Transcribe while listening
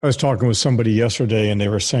I was talking with somebody yesterday, and they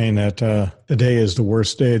were saying that the day is the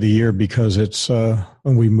worst day of the year because it's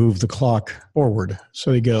when we move the clock forward,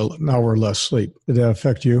 so you get an hour less sleep. Did that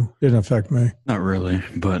affect you? Didn't affect me. Not really,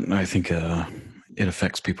 but I think it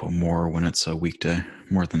affects people more when it's a weekday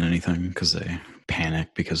more than anything because they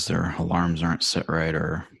panic because their alarms aren't set right,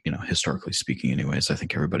 or historically speaking, anyways. I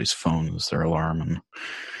think everybody's phone is their alarm and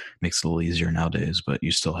makes it a little easier nowadays, but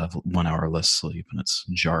you still have 1 hour less sleep, and it's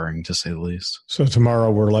jarring to say the least. So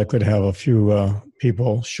tomorrow we're likely to have a few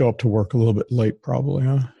people show up to work a little bit late, probably,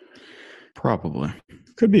 huh? Probably.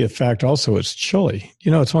 Could be a fact also it's chilly.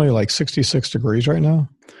 It's only like 66 degrees right now.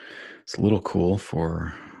 It's a little cool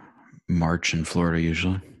for March in Florida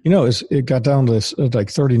usually. It got down to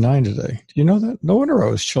like 39 today. Do you know that? No wonder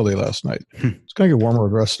I was chilly last night. It's going to get warmer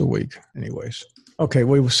the rest of the week anyways. Okay,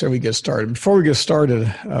 we say we get started. Before we get started,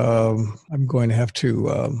 I'm going to have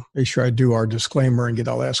to make sure I do our disclaimer and get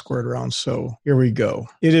all that squared around. So here we go.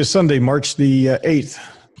 It is Sunday, March the 8th,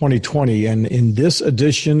 2020. And in this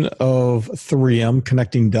edition of 3M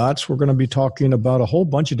Connecting Dots, we're going to be talking about a whole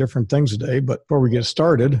bunch of different things today. But before we get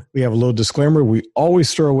started, we have a little disclaimer we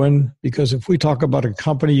always throw in, because if we talk about a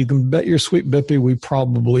company, you can bet your sweet bippy we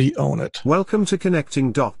probably own it. Welcome to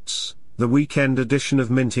Connecting Dots, the weekend edition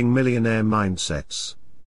of Minting Millionaire Mindsets.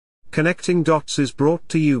 Connecting Dots is brought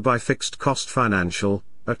to you by Fixed Cost Financial,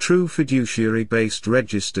 a true fiduciary-based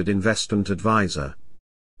registered investment advisor.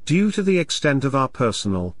 Due to the extent of our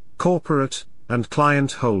personal, corporate, and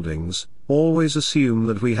client holdings, always assume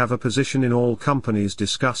that we have a position in all companies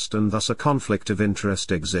discussed and thus a conflict of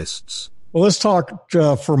interest exists. Well, let's talk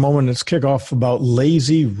for a moment. Let's kick off about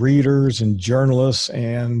lazy readers and journalists,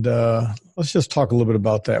 and let's just talk a little bit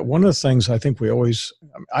about that. One of the things I think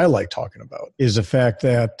I like talking about is the fact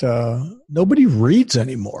that nobody reads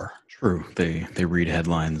anymore. True. They read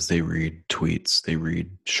headlines, they read tweets, they read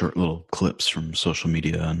short little clips from social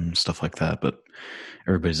media and stuff like that, but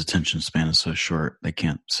everybody's attention span is so short, they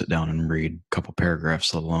can't sit down and read a couple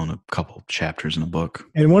paragraphs, let alone a couple chapters in a book.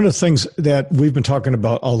 And one of the things that we've been talking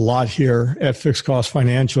about a lot here at Fixed Cost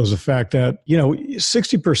Financial is the fact that,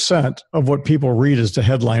 60% of what people read is the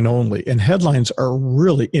headline only. And headlines are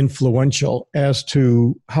really influential as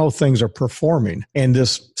to how things are performing. And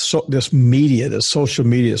this media, this social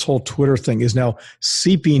media, this whole Twitter thing is now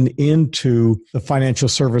seeping into the financial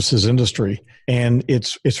services industry. And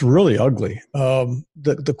it's really ugly.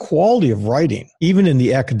 The quality of writing, even in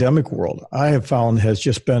the academic world, I have found has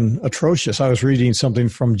just been atrocious. I was reading something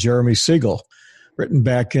from Jeremy Siegel, written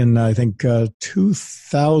back in, I think,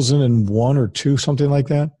 2001 or 2, something like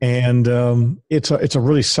that. And it's a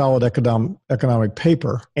really solid economic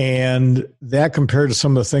paper. And that compared to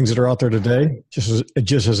some of the things that are out there today, it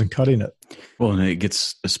just isn't cutting it. Well, and it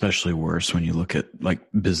gets especially worse when you look at like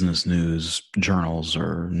business news journals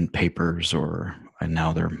or papers, and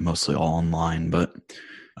now they're mostly all online. But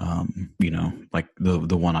like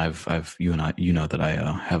the one I've that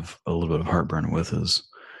I have a little bit of heartburn with is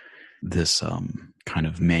this kind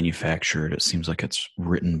of manufactured. It seems like it's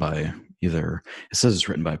written by it says it's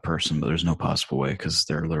written by a person, but there's no possible way because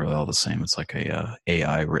they're literally all the same. It's like a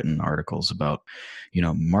AI written articles about,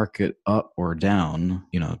 market up or down,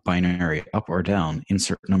 binary up or down,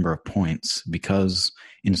 insert number of points because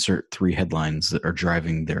insert 3 headlines that are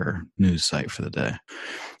driving their news site for the day.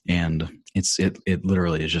 And it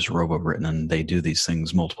literally is just robo written, and they do these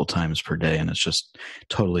things multiple times per day, and it's just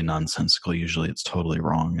totally nonsensical. Usually it's totally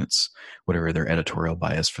wrong. It's whatever their editorial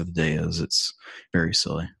bias for the day is. It's very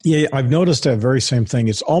silly. Yeah, I've noticed that very same thing.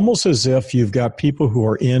 It's almost as if you've got people who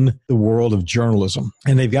are in the world of journalism,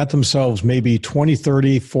 and they've got themselves maybe 20,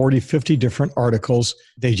 30, 40, 50 different articles.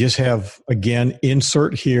 They just have, again,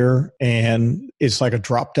 insert here, and it's like a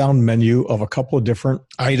drop-down menu of a couple of different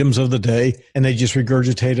items of the day, and they just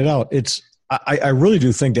regurgitate it out. I really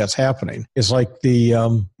do think that's happening. It's like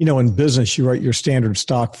in business, you write your standard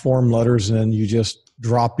stock form letters, and then you just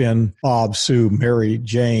drop in Bob, Sue, Mary,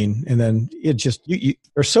 Jane, and then it just,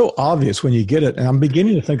 they're so obvious when you get it. And I'm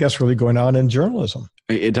beginning to think that's really going on in journalism.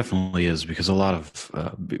 It definitely is, because a lot of,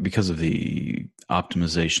 because of the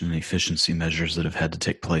optimization and efficiency measures that have had to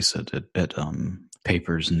take place at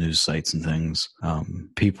papers and news sites and things,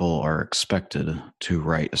 people are expected to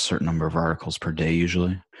write a certain number of articles per day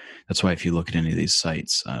usually. That's why if you look at any of these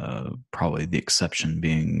sites, probably the exception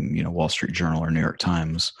being, Wall Street Journal or New York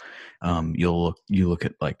Times, you look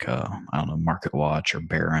at like, Market Watch or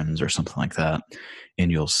Barron's or something like that.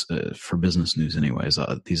 And you'll, for business news anyways,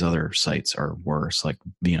 these other sites are worse, like,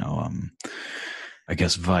 I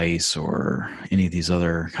guess Vice or any of these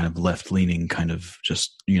other kind of left-leaning kind of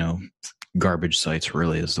just, garbage sites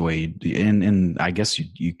really is the way and I guess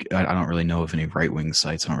I don't really know of any right-wing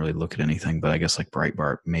sites. I don't really look at anything, but I guess like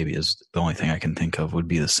Breitbart maybe is the only thing I can think of would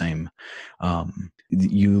be the same.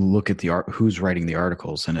 You look at who's writing the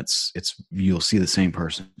articles, and it's you'll see the same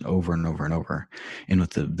person over and over and over. And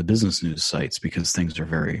with the business news sites, because things are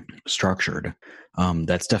very structured,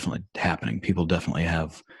 that's definitely happening. People definitely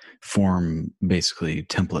have form basically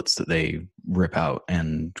templates that they rip out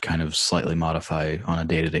and kind of slightly modify on a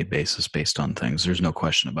day-to-day basis based on things. There's no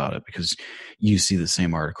question about it, because you see the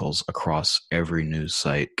same articles across every news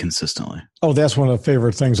site consistently. Oh, that's one of the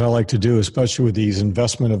favorite things I like to do, especially with these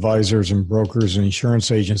investment advisors and brokers and insurance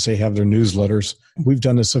agents. They have their newsletters. We've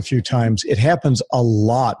done this a few times. It happens a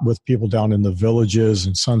lot with people down in the Villages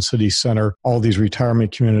and Sun City Center, all these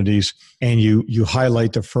retirement communities, and you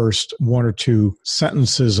highlight the first one or two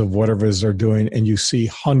sentences of whatever it is they're doing, and you see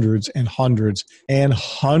hundreds and hundreds and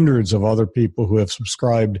hundreds of other people who have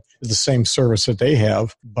subscribed to the same service that they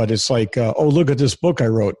have. But it's like, oh, look at this book I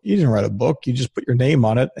wrote. You didn't write a book. You just put your name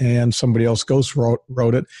on it, and somebody else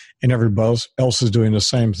wrote it, and everybody else is doing the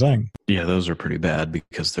same thing. Yeah, those are pretty bad,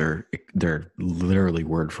 because they're literally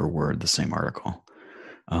word for word the same article.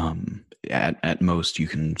 At most, you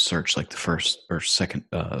can search like the first or second,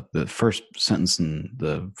 the first sentence in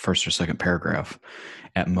the first or second paragraph.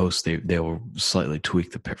 At most, they will slightly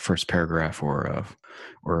tweak the first paragraph or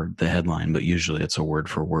the headline, but usually it's a word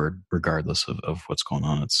for word, regardless of what's going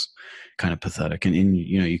on. It's kind of pathetic, and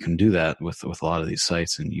you can do that with a lot of these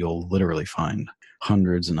sites, and you'll literally find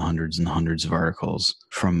hundreds and hundreds and hundreds of articles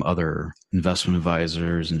from other investment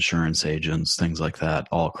advisors, insurance agents, things like that,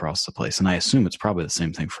 all across the place. And I assume it's probably the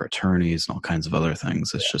same thing for attorneys and all kinds of other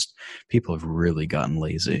things. It's just people have really gotten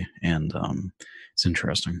lazy, and it's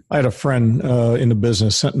interesting. I had a friend in the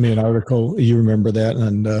business sent me an article. You remember that?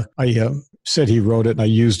 And I said he wrote it, and I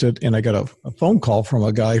used it. And I got a phone call from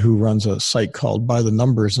a guy who runs a site called By the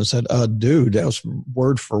Numbers, and said, dude, that was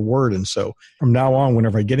word for word. And so from now on,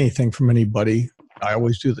 whenever I get anything from anybody, I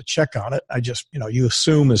always do the check on it. I just, you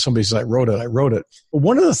assume as somebody says, I wrote it. But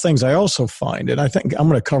one of the things I also find, and I think I'm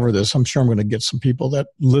going to cover this, I'm sure I'm going to get some people that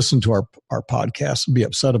listen to our podcast and be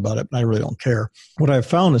upset about it, and I really don't care. What I've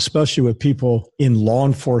found, especially with people in law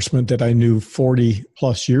enforcement that I knew 40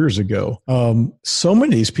 plus years ago, so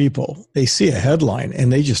many of these people, they see a headline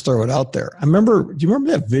and they just throw it out there. Do you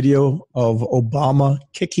remember that video of Obama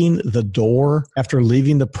kicking the door after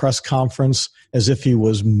leaving the press conference as if he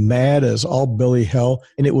was mad as all Billy hell,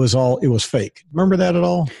 and it was fake? Remember that at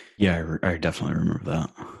all? Yeah, I definitely remember that.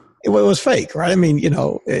 It was fake, right? I mean,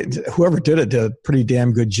 whoever did it did a pretty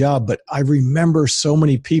damn good job, but I remember so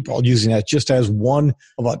many people using that just as one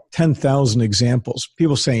of about 10,000 examples.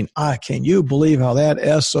 People saying, can you believe how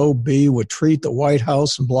that SOB would treat the White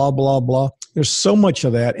House and blah, blah, blah. There's so much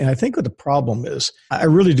of that. And I think what the problem is, I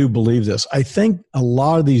really do believe this. I think a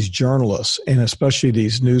lot of these journalists, and especially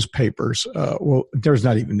these newspapers, there's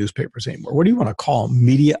not even newspapers anymore. What do you want to call them?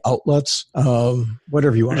 Media outlets?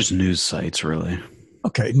 Whatever you want to. Just news sites, really.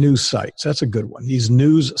 Okay, news sites. That's a good one. These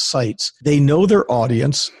news sites, they know their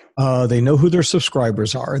audience. They know who their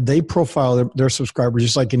subscribers are. They profile their subscribers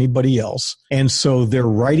just like anybody else. And so they're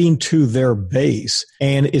writing to their base.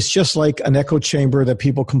 And it's just like an echo chamber that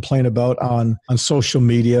people complain about on social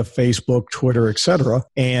media, Facebook, Twitter, et cetera.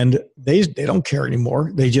 And they don't care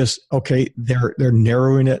anymore. They just, they're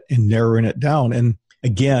narrowing it down. And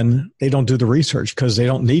again, they don't do the research because they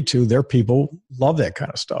don't need to. Their people love that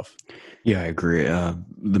kind of stuff. Yeah, I agree.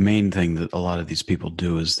 The main thing that a lot of these people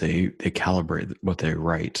do is they calibrate what they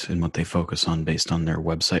write and what they focus on based on their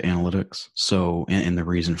website analytics. So, and the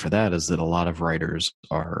reason for that is that a lot of writers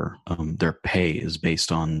are, their pay is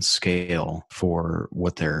based on scale for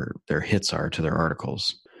what their hits are to their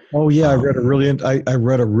articles. Oh yeah, I read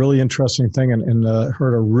a really interesting thing and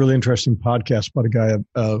heard a really interesting podcast about a guy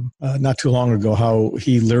not too long ago, how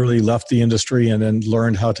he literally left the industry and then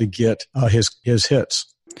learned how to get his hits.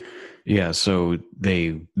 Yeah, so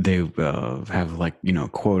they have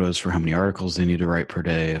quotas for how many articles they need to write per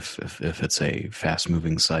day if it's a fast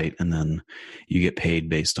moving site, and then you get paid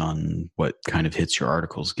based on what kind of hits your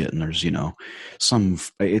articles get. And there's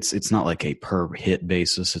it's not like a per hit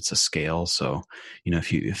basis; it's a scale. So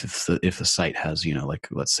if the site has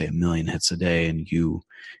let's say 1 million hits a day, and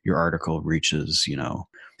your article reaches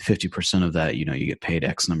 50% of that, you get paid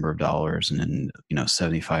X number of dollars, and then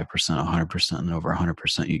 75%, 100%, and over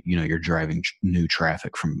 100%, you're driving new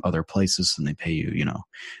traffic from other places, and they pay you,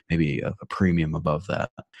 maybe a premium above that.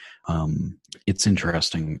 It's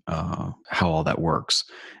interesting how all that works.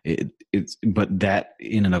 But that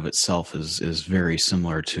in and of itself is very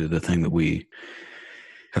similar to the thing that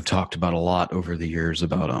have talked about a lot over the years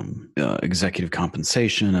about executive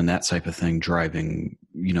compensation and that type of thing driving,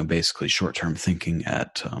 basically short-term thinking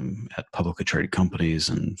at publicly traded companies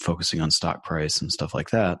and focusing on stock price and stuff like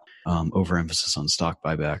that, overemphasis on stock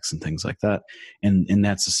buybacks and things like that. And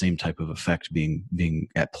that's the same type of effect being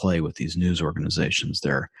at play with these news organizations.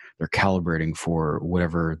 They're calibrating for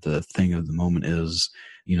whatever the thing of the moment is,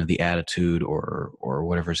 the attitude or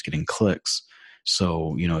whatever's getting clicks.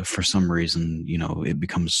 So, if for some reason, it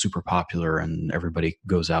becomes super popular and everybody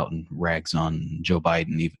goes out and rags on Joe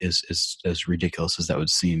Biden, is as ridiculous as that would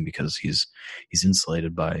seem, because he's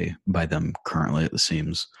insulated by them currently, it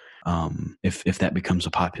seems. If that becomes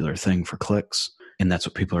a popular thing for clicks, and that's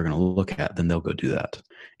what people are going to look at, then they'll go do that.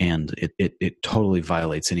 And it totally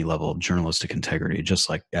violates any level of journalistic integrity, just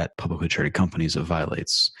like at publicly traded companies, it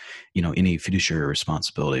violates, any fiduciary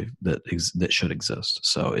responsibility that should exist.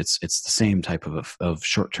 So it's the same type of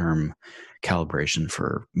short-term calibration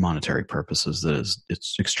for monetary purposes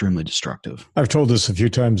it's extremely destructive. I've told this a few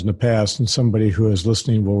times in the past, and somebody who is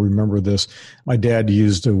listening will remember this. My dad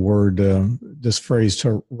used the word, this phrase,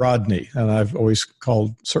 to Rodney, and I've always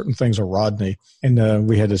called certain things a Rodney. And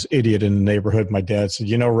we had this idiot in the neighborhood. My dad said,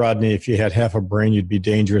 Rodney, if you had half a brain, you'd be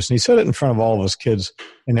dangerous. And he said it in front of all of us kids,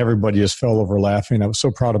 and everybody just fell over laughing. I was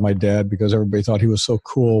so proud of my dad because everybody thought he was so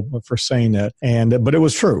cool for saying that. But it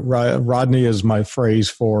was true. Rodney is my phrase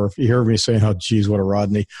for, if you hear me saying, oh, geez, what a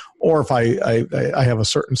Rodney. Or if I have a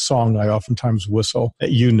certain song I oftentimes whistle that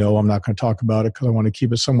I'm not going to talk about it because I want to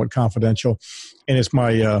keep it somewhat confidential. And it's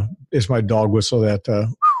my dog whistle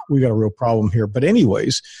that we got a real problem here. But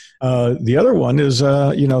anyways, the other one is,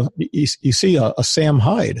 you see a Sam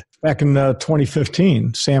Hyde. Back in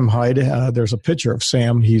 2015, Sam Hyde, there's a picture of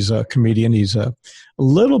Sam. He's a comedian. He's a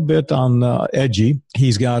little bit on edgy.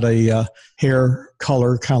 He's got a hair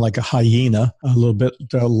color kind of like a hyena, a little bit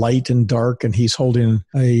light and dark, and he's holding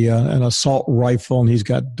an assault rifle, and he's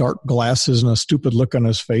got dark glasses and a stupid look on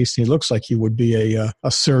his face. And he looks like he would be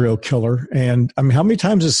a serial killer. And I mean, how many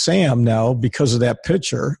times is Sam now, because of that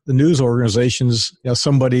picture, the news organizations,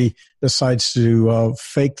 somebody decides to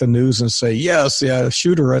fake the news and say, yes,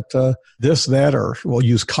 shooter at this, that, or we'll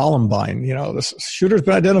use Columbine. The shooter's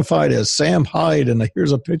been identified as Sam Hyde, and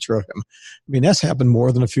here's a picture of him. I mean, that's happened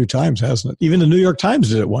more than a few times, hasn't it? Even the New York Times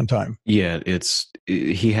did it one time. Yeah,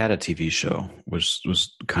 he had a TV show, which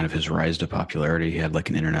was kind of his rise to popularity. He had like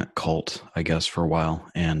an internet cult, I guess, for a while.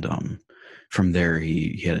 And from there,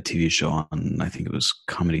 he had a TV show on, I think it was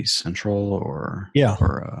Comedy Central or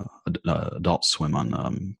Adult Swim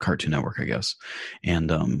on Cartoon Network, I guess.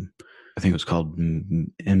 And I think it was called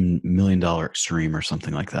 $1 Million Extreme or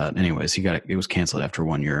something like that. Anyways, it was canceled after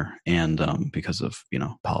 1 year, and because of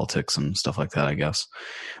politics and stuff like that, I guess.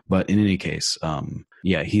 But in any case,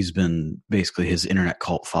 he's been basically, his internet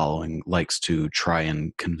cult following likes to try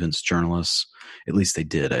and convince journalists. At least they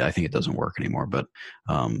did. I think it doesn't work anymore, but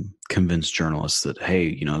convince journalists that,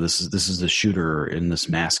 hey, this is the shooter in this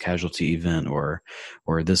mass casualty event, or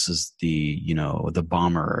this is the the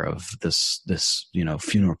bomber of this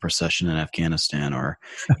funeral procession in Afghanistan, or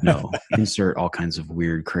insert all kinds of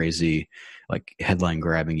weird, crazy, like headline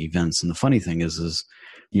grabbing events. And the funny thing is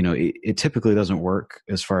it typically doesn't work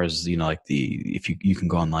as far as, if you can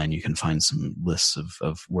go online, you can find some lists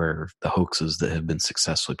of where the hoaxes that have been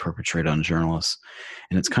successfully perpetrated on journalists.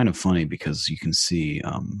 And it's kind of funny because you can see,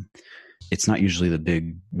 it's not usually the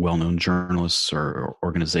big well-known journalists or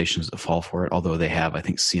organizations that fall for it, although they have. I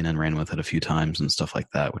think CNN ran with it a few times and stuff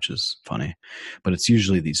like that, which is funny. But it's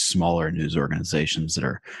usually these smaller news organizations that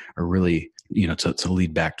are really, to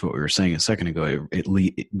lead back to what we were saying a second ago,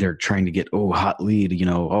 they're trying to get, hot lead,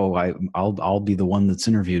 I'll be the one that's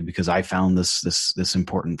interviewed because I found this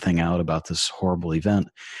important thing out about this horrible event.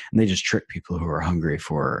 And they just trick people who are hungry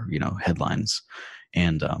for, headlines.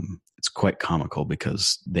 And it's quite comical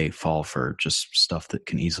because they fall for just stuff that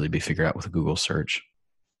can easily be figured out with a Google search.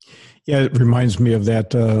 Yeah, it reminds me of that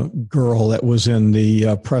girl that was in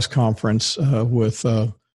the press conference with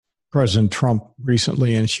President Trump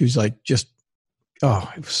recently, and she was like, it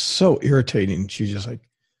was so irritating. She was just like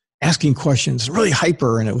asking questions, really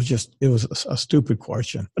hyper, and it was a stupid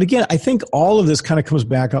question. But again, I think all of this kind of comes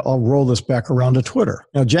back. I'll roll this back around to Twitter.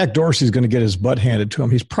 Now, Jack Dorsey's going to get his butt handed to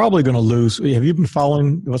him. He's probably going to lose. Have you been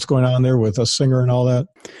following what's going on there with a Singer and all that?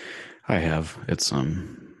 I have. It's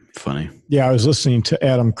Funny. Yeah, I was listening to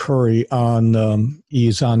Adam Curry on,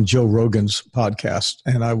 he's on Joe Rogan's podcast,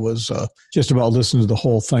 and I was just about listening to the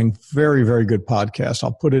whole thing. Very, very good podcast.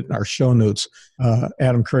 I'll put it in our show notes.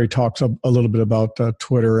 Adam Curry talks a little bit about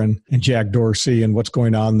Twitter and Jack Dorsey and what's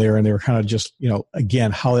going on there. And they were kind of just,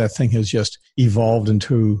 again, how that thing has just evolved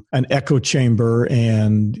into an echo chamber,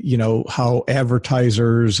 and, how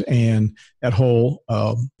advertisers and that whole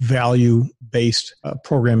value-based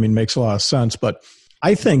programming makes a lot of sense. But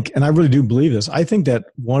I think, and I really do believe this, I think that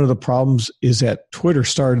one of the problems is that Twitter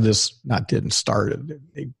started this,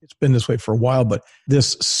 it's been this way for a while, but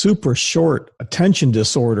this super short attention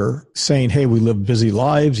disorder saying, hey, we live busy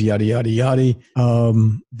lives, yada, yada, yada.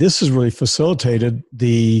 This has really facilitated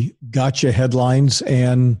the gotcha headlines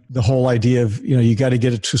and the whole idea of, you got to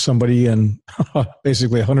get it to somebody in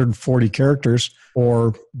basically 140 characters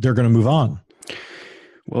or they're going to move on.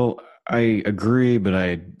 Well, I agree, but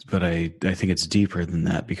I think it's deeper than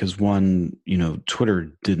that, because one,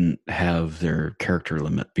 Twitter didn't have their character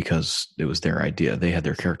limit because it was their idea. They had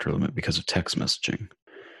their character limit because of text messaging.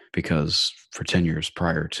 Because for 10 years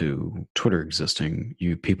prior to Twitter existing,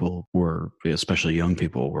 people were, especially young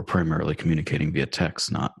people, were primarily communicating via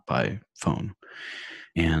text, not by phone.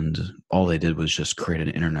 And all they did was just create an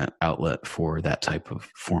internet outlet for that type of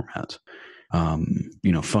format.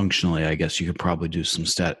 Functionally, I guess you could probably do some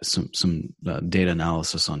data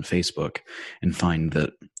analysis on Facebook and find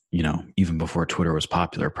that, even before Twitter was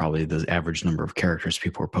popular, probably the average number of characters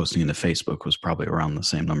people were posting into Facebook was probably around the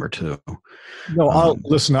same number too. No, I'll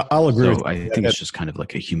agree with you. I think it's just kind of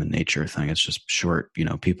like a human nature thing. It's just short,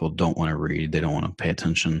 people don't want to read. They don't want to pay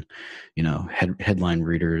attention. Headline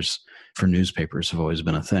readers for newspapers have always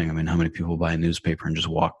been a thing. I mean, how many people buy a newspaper and just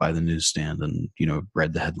walk by the newsstand and,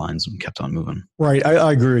 read the headlines and kept on moving? Right.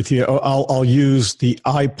 I agree with you. I'll use the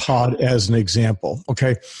iPod as an example.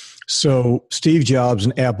 Okay. So Steve Jobs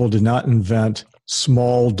and Apple did not invent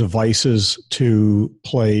small devices to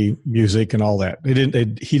play music and all that.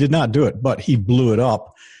 He did not do it, but he blew it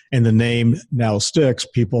up. And the name now sticks.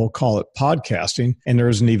 People call it podcasting. And there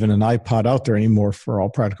isn't even an iPod out there anymore for all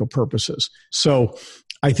practical purposes. So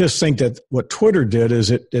I just think that what Twitter did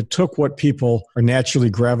is it took what people are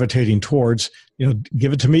naturally gravitating towards,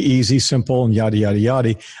 give it to me easy, simple, and yada, yada,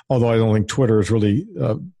 yada. Although I don't think Twitter is really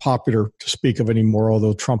popular to speak of anymore,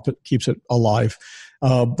 although Trump keeps it alive.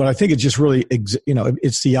 But I think it just really,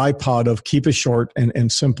 it's the iPod of keep it short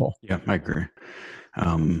and simple. Yeah, I agree.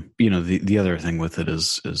 The other thing with it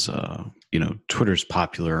is Twitter's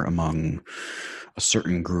popular among a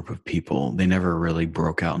certain group of people. They never really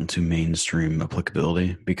broke out into mainstream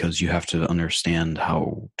applicability because you have to understand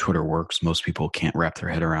how Twitter works. Most people can't wrap their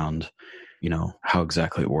head around, how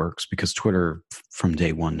exactly it works, because Twitter from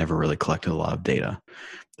day one never really collected a lot of data.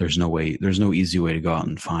 There's no easy way to go out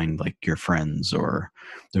and find like your friends, or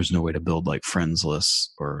there's no way to build like friends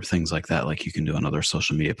lists or things like that, like you can do on other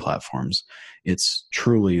social media platforms. It's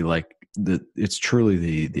truly like the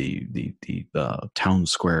town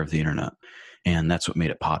square of the internet. And that's what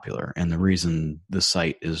made it popular. And the reason the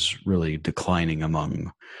site is really declining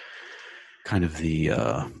among kind of the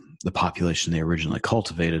population they originally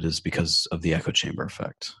cultivated is because of the echo chamber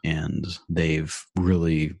effect. And they've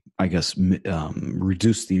really, I guess,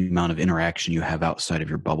 reduced the amount of interaction you have outside of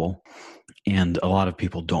your bubble. And a lot of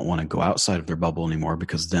people don't want to go outside of their bubble anymore,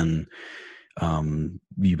 because then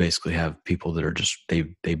you basically have people that are just, they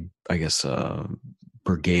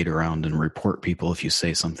brigade around and report people if you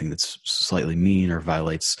say something that's slightly mean or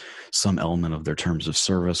violates some element of their terms of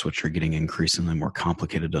service, which are getting increasingly more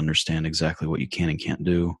complicated to understand exactly what you can and can't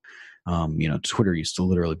do. Twitter used to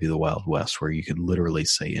literally be the Wild West, where you could literally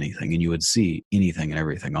say anything and you would see anything and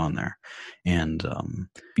everything on there. And,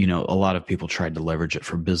 a lot of people tried to leverage it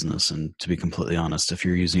for business. And to be completely honest, if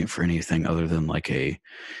you're using it for anything other than like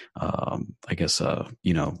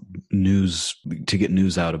news, to get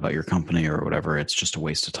news out about your company or whatever, it's just a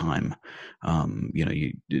waste of time.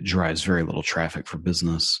 It drives very little traffic for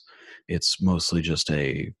business. It's mostly just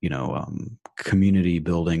a, community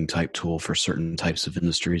building type tool for certain types of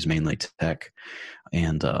industries, mainly tech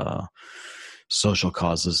and social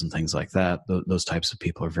causes and things like that. Those types of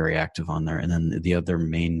people are very active on there. And then the other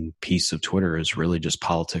main piece of Twitter is really just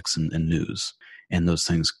politics and news. And those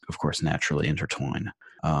things, of course, naturally intertwine.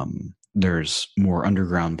 There's more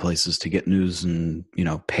underground places to get news and,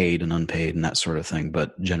 paid and unpaid and that sort of thing.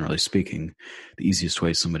 But generally speaking, the easiest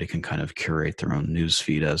way somebody can kind of curate their own news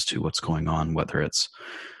feed as to what's going on, whether it's,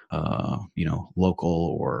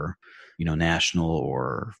 local or, national,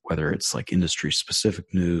 or whether it's like industry specific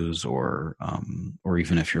news, or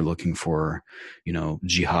even if you're looking for,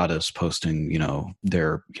 jihadists posting,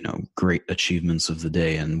 their, great achievements of the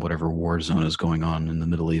day in whatever war zone is going on in the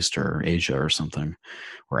Middle East or Asia or something,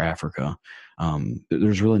 or Africa.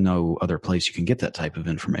 There's really no other place you can get that type of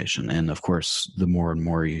information. And of course, the more and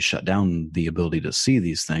more you shut down the ability to see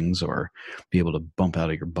these things or be able to bump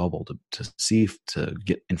out of your bubble to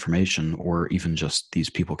get information, or even just these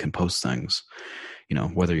people can post things,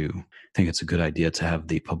 whether you think it's a good idea to have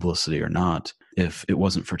the publicity or not. If it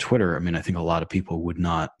wasn't for Twitter, I think a lot of people would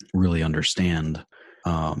not really understand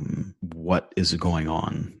what is going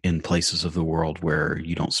on in places of the world where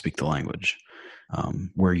you don't speak the language.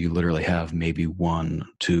 Where you literally have maybe 1,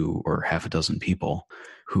 2, or half a dozen people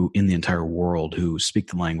who in the entire world who speak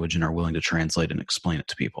the language and are willing to translate and explain it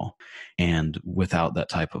to people. And without that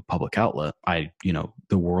type of public outlet,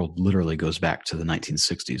 the world literally goes back to the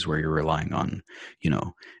 1960s, where you're relying on,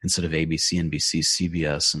 instead of ABC, NBC,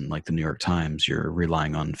 CBS, and like the New York Times, you're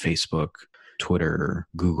relying on Facebook, Twitter,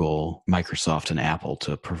 Google, Microsoft, and Apple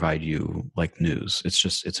to provide you like news.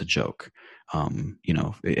 It's a joke.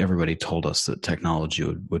 Everybody told us that technology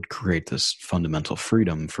would create this fundamental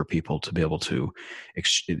freedom for people to be able to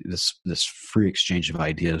this free exchange of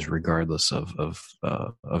ideas, regardless of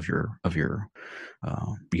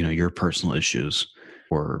your personal issues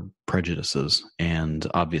or prejudices. And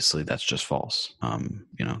obviously that's just false.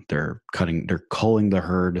 They're culling the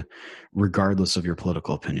herd regardless of your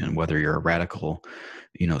political opinion, whether you're a radical,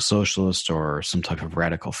 socialist, or some type of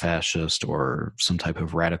radical fascist, or some type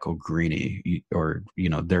of radical greenie, or,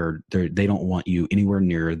 they don't want you anywhere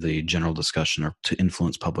near the general discussion or to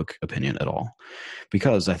influence public opinion at all.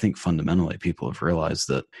 Because I think fundamentally people have realized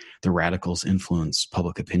that the radicals influence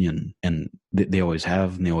public opinion, and they always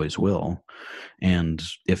have and they always will. And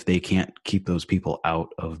if they can't keep those people out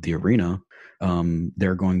of the arena,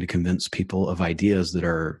 they're going to convince people of ideas that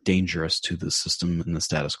are dangerous to the system and the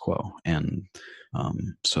status quo. And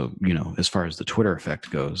so, as far as the Twitter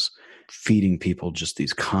effect goes, feeding people just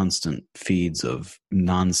these constant feeds of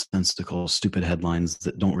nonsensical, stupid headlines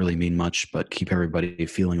that don't really mean much, but keep everybody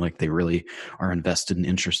feeling like they really are invested and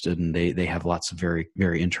interested, and they have lots of very,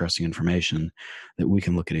 very interesting information that we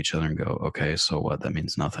can look at each other and go, okay, so what? That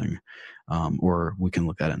means nothing. Or we can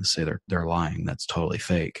look at it and say they're lying. That's totally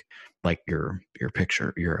fake. Like your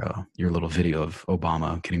picture, your little video of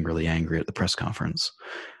Obama getting really angry at the press conference.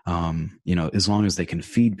 As long as they can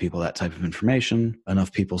feed people that type of information,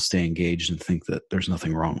 enough people stay engaged and think that there's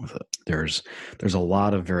nothing wrong with it. There's a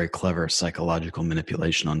lot of very clever psychological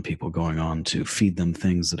manipulation on people going on to feed them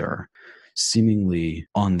things that are seemingly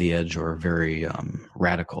on the edge or very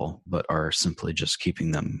radical, but are simply just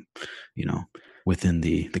keeping them, within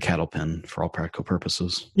the cattle pen for all practical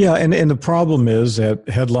purposes. Yeah, and the problem is that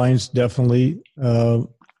headlines definitely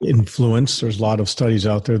influence. There's a lot of studies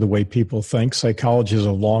out there, the way people think. Psychologists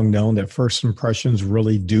have long known that first impressions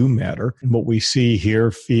really do matter. And what we see, hear,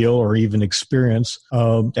 feel, or even experience,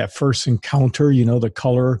 that first encounter, the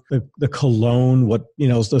color, the cologne,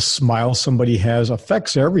 the smile somebody has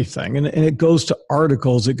affects everything. And it goes to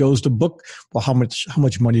articles, it goes to book. Well, how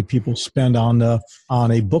much money people spend on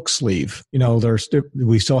a book sleeve?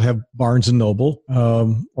 We still have Barnes and Noble,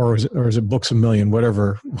 or is it Books A Million,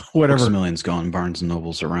 whatever. Books A Million's gone. Barnes and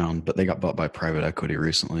Noble's around, but they got bought by private equity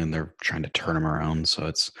recently, and they're trying to turn them around. So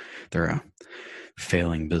they're a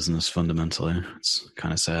failing business fundamentally. It's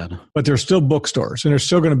kind of sad. But there's still bookstores, and there's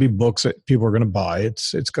still going to be books that people are going to buy.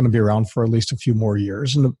 It's going to be around for at least a few more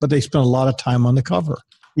years, but they spend a lot of time on the cover,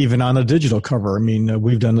 even on a digital cover.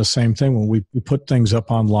 We've done the same thing when we put things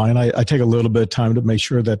up online. I take a little bit of time to make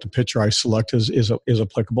sure that the picture I select is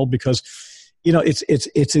applicable, because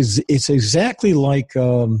it's exactly like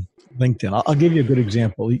LinkedIn. I'll give you a good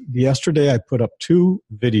example. Yesterday, I put up 2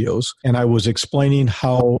 videos, and I was explaining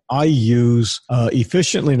how I use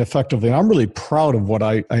efficiently and effectively. And I'm really proud of what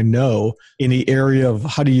I know in the area of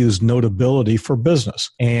how to use Notability for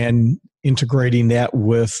business, and integrating that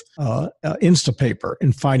with Instapaper,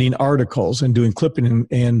 and finding articles and doing clipping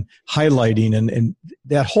and highlighting and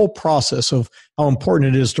that whole process of how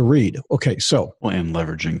important it is to read. Okay, so. And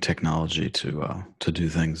leveraging technology to do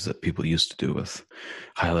things that people used to do with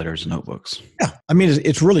highlighters and notebooks. Yeah,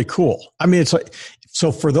 it's really cool. It's like,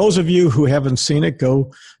 so for those of you who haven't seen it,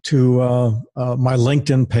 go to my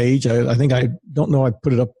LinkedIn page. I think, I don't know, I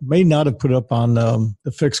put it up, may not have put it up on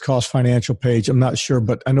the Fixed Cost Financial page. I'm not sure,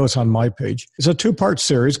 but I know it's on my page. It's a 2-part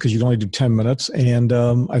series because you can only do 10 minutes. And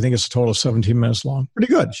I think it's a total of 17 minutes long.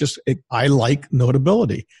 Pretty good. I like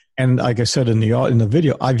Notability. And like I said in the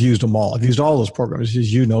video, I've used them all. I've used all those programs.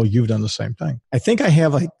 As you know, you've done the same thing. I think I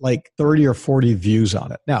have like 30 or 40 views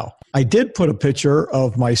on it. Now, I did put a picture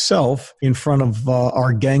of myself in front of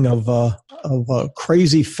our gang of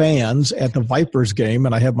crazy fans at the Vipers game,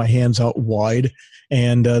 and I have my hands out wide,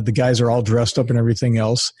 and the guys are all dressed up and everything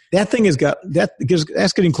else. That thing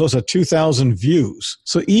that's getting close to 2,000 views.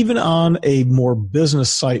 So even on a more business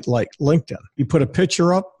site like LinkedIn, you put a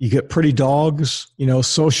picture up, you get pretty dogs,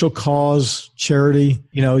 social cause, charity,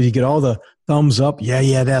 you get all the thumbs up.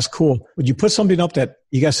 Yeah, that's cool. Would you put something up that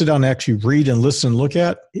you got to sit down and actually read and listen and look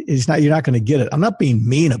at? You're not going to get it. I'm not being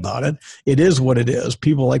mean about it. It is what it is.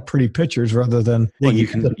 People like pretty pictures rather than. Well, you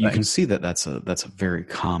can see that's a very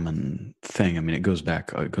common thing. I mean, it goes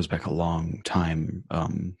back a long time.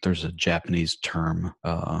 There's a Japanese term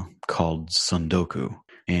called sundoku,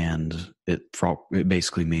 and it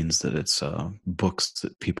basically means that it's books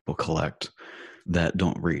that people collect that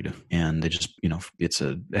don't read, and they just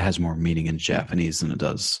it has more meaning in Japanese than it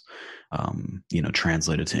does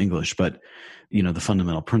translated to English. But the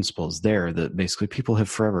fundamental principle is there that basically people have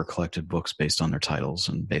forever collected books based on their titles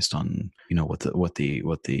and based on what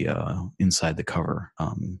the inside the cover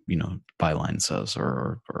byline says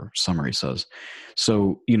or summary says.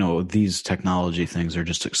 So these technology things are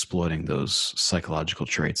just exploiting those psychological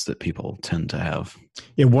traits that people tend to have.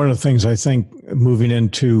 Yeah, one of the things I think moving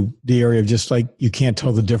into the area of just like you can't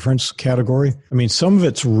tell the difference category. I mean, some of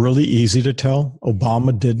it's really easy to tell.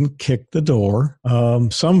 Obama didn't kick the door.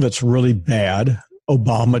 Some of it's really bad.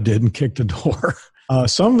 Obama didn't kick the door.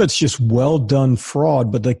 Some of it's just well done fraud.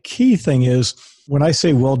 But the key thing is, when I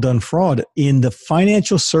say well done fraud in the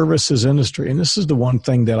financial services industry, and this is the one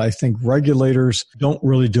thing that I think regulators don't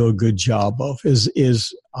really do a good job of,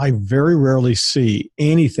 is I very rarely see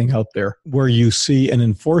anything out there where you see an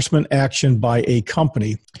enforcement action by a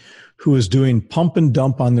company who is doing pump and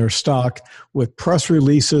dump on their stock with press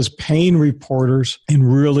releases, paying reporters,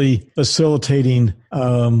 and really facilitating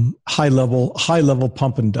high level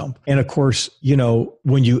pump and dump. And of course,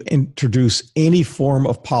 when you introduce any form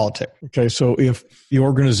of politics, okay, so if the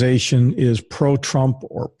organization is pro-Trump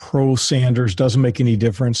or pro-Sanders, doesn't make any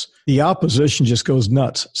difference. The opposition just goes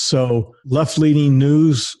nuts. So left-leaning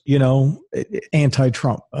news,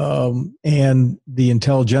 anti-Trump, and the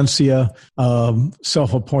intelligentsia,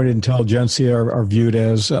 self-appointed intelligentsia are viewed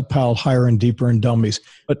as piled higher and deeper in dummies.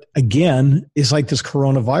 But again, it's like this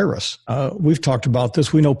coronavirus. We've talked about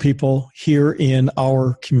this. We know people here in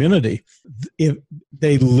our community. If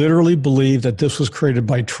they literally believe that this was created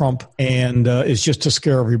by Trump and is just to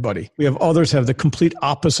scare everybody. We have others have the complete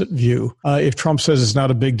opposite view. If Trump says it's not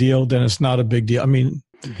a big deal, then it's not a big deal. I mean,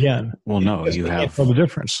 again, well, no, you have the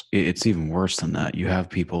difference. It's even worse than that. You have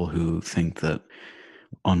people who think that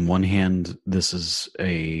on one hand, this is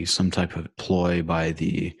some type of ploy by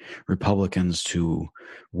the Republicans to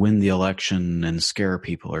win the election and scare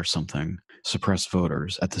people or something, suppress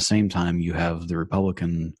voters. At the same time, you have the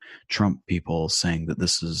Republican Trump people saying that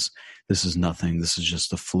this is nothing. This is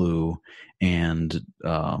just the flu, and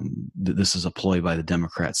this is a ploy by the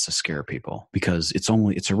Democrats to scare people because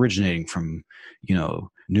it's originating from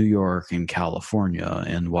New York and California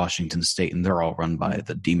and Washington State, and they're all run by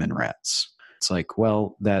the demon rats. It's like,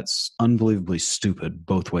 well, that's unbelievably stupid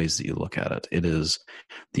both ways that you look at it. It is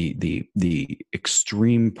the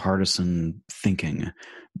extreme partisan thinking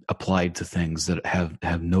applied to things that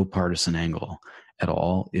have no partisan angle at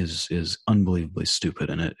all is unbelievably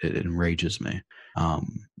stupid, and it enrages me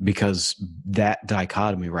because that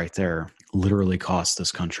dichotomy right there literally cost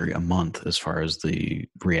this country a month as far as the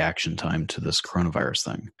reaction time to this coronavirus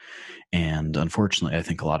thing. And unfortunately, I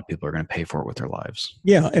think a lot of people are going to pay for it with their lives.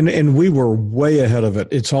 Yeah, and we were way ahead of it.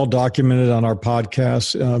 It's all documented on our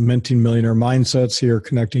podcast, Minting Millionaire Mindsets here,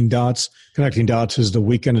 Connecting Dots. Connecting Dots is the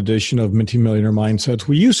weekend edition of Minting Millionaire Mindsets.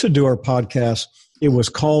 We used to do our podcast. It was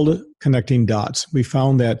called Connecting Dots. We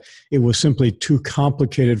found that it was simply too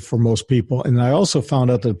complicated for most people. And I also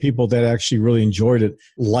found out that the people that actually really enjoyed it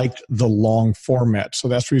liked the long format. So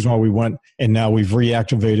that's the reason why we went, and now we've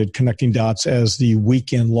reactivated Connecting Dots as the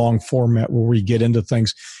weekend long format where we get into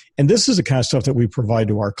things. And this is the kind of stuff that we provide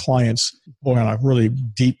to our clients on a really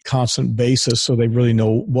deep, constant basis so they really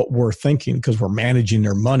know what we're thinking because we're managing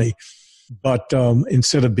their money. But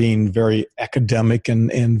instead of being very academic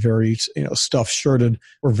and very stuff-shirted,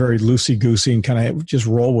 we're very loosey-goosey and kind of just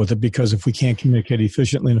roll with it because if we can't communicate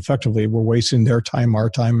efficiently and effectively, we're wasting their time, our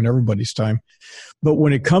time, and everybody's time. But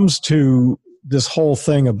when it comes to this whole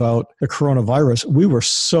thing about the coronavirus, we were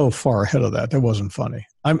so far ahead of that. That wasn't funny.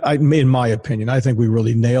 In my opinion, I think we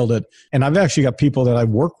really nailed it. And I've actually got people that I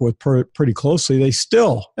work with pretty closely. They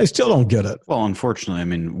still don't get it. Well, unfortunately, I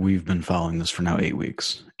mean, we've been following this for now 8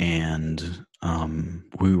 weeks, and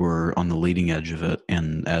we were on the leading edge of it.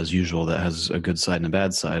 And as usual, that has a good side and a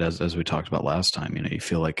bad side, as we talked about last time. You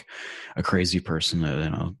feel like a crazy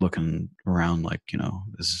person, looking around like,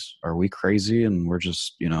 are we crazy? And we're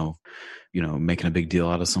just, making a big deal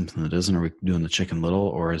out of something that isn't? Are we doing the Chicken Little,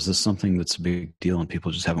 or is this something that's a big deal and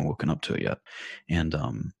people just haven't woken up to it yet? And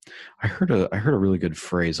I heard a really good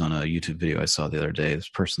phrase on a YouTube video I saw the other day. This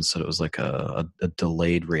person said it was like a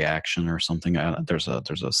delayed reaction or something. There's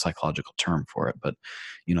a psychological term for it, but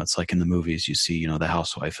it's like in the movies you see, the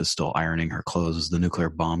housewife is still ironing her clothes as the nuclear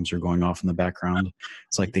bombs are going off in the background.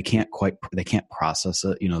 It's like they can't process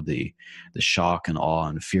it. The shock and awe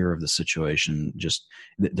and fear of the situation, just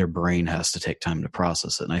their brain has to take time to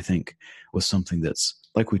process it. And I think with something that's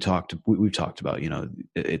like we've talked about,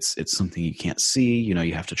 it's something you can't see,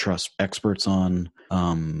 you have to trust experts on.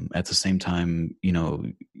 At the same time,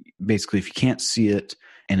 basically if you can't see it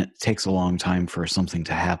and it takes a long time for something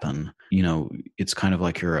to happen, it's kind of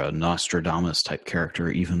like you're a Nostradamus type character,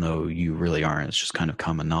 even though you really aren't. It's just kind of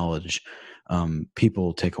common knowledge.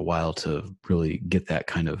 People take a while to really get that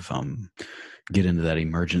kind of, get into that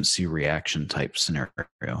emergency reaction type scenario.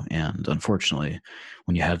 And unfortunately,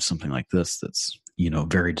 when you have something like this, that's,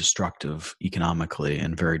 very destructive economically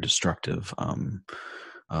and very destructive,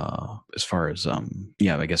 as far as,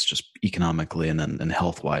 I guess just economically and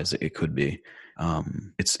health wise, it could be.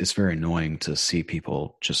 It's very annoying to see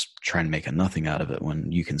people just trying to make a nothing out of it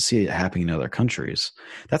when you can see it happening in other countries.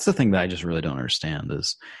 That's the thing that I just really don't understand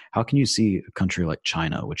is how can you see a country like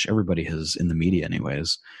China, which everybody has in the media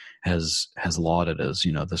anyways, has lauded as,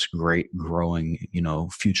 this great growing,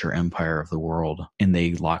 future empire of the world, and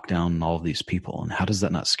they lock down all of these people. And how does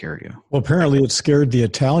that not scare you? Well, apparently it scared the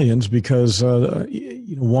Italians because,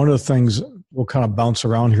 one of the things we'll kind of bounce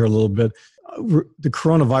around here a little bit. The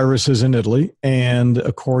coronavirus is in Italy, and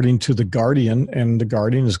according to The Guardian, and The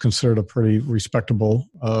Guardian is considered a pretty respectable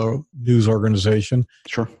news organization.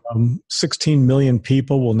 Sure. 16 million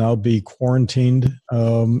people will now be quarantined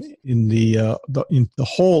in the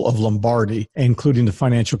whole of Lombardy, including the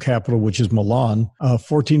financial capital, which is Milan.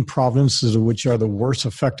 14 provinces, which are the worst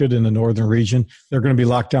affected in the northern region, they're going to be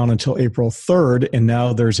locked down until April 3rd, and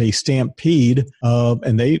now there's a stampede,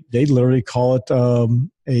 and they literally call it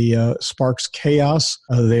sparks chaos.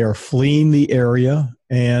 They are fleeing the area.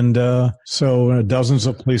 And so dozens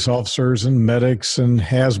of police officers and medics and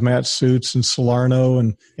hazmat suits in Salerno,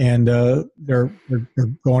 and they're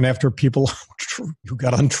going after people who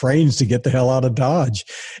got on trains to get the hell out of Dodge.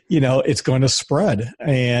 It's going to spread,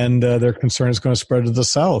 and they're concerned it's going to spread to the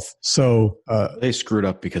south. So they screwed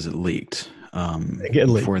up because it leaked.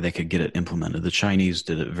 Before they could get it implemented. The Chinese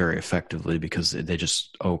did it very effectively because they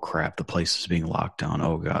just, oh crap, the place is being locked down.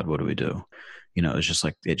 Oh God, what do we do? It's just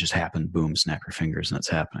like, it just happened. Boom, snap your fingers and it's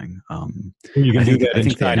happening. You can do that in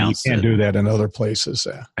China. You can't do that in other places.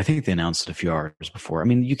 Yeah. I think they announced it a few hours before. I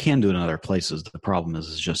mean, you can do it in other places. The problem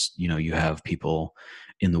is just, you have people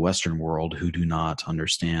in the Western world who do not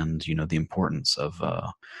understand, the importance of,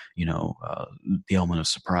 the element of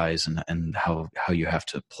surprise and how you have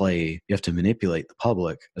to manipulate the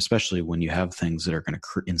public, especially when you have things that are going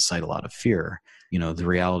to incite a lot of fear. The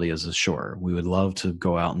reality is sure, we would love to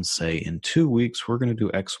go out and say, in 2 weeks, we're going to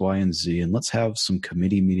do X, Y, and Z, and let's have some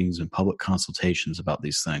committee meetings and public consultations about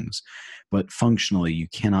these things. But functionally, you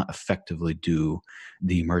cannot effectively do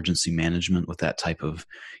the emergency management with that type of,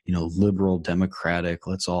 liberal, democratic,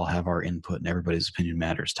 let's all have our input and everybody's opinion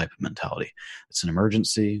matters type of mentality. It's an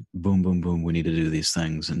emergency, boom, boom, boom, we need to do these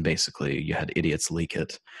things. And basically you had idiots leak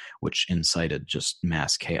it, which incited just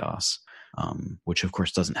mass chaos. Which of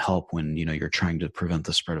course doesn't help when, you're trying to prevent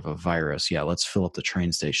the spread of a virus. Yeah, let's fill up the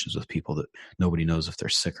train stations with people that nobody knows if they're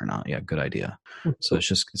sick or not. Yeah, good idea. So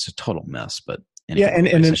it's a total mess. But anyway,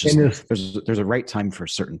 there's a right time for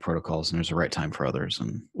certain protocols and there's a right time for others.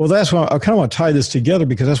 And well, that's why I kind of want to tie this together,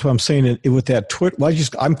 because that's what I'm saying with that Twitter.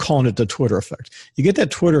 I'm calling it the Twitter effect. You get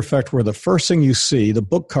that Twitter effect where the first thing you see, the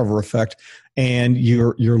book cover effect, and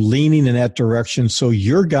you're leaning in that direction. So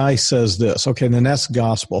your guy says this, okay, and then that's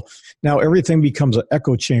gospel. Now everything becomes an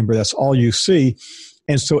echo chamber. That's all you see.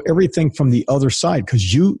 And so everything from the other side,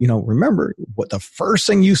 because remember what the first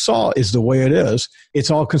thing you saw is the way it is.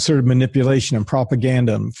 It's all considered manipulation and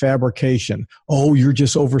propaganda and fabrication. Oh, you're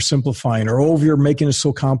just oversimplifying, or oh, you're making it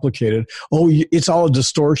so complicated. Oh, it's all a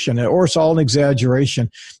distortion, or it's all an exaggeration.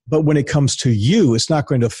 But when it comes to you, it's not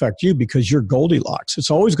going to affect you because you're Goldilocks.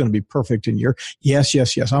 It's always going to be perfect in your, yes.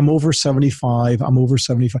 I'm over 75.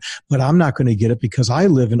 But I'm not going to get it because I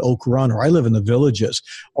live in Oak Run, or I live in the Villages,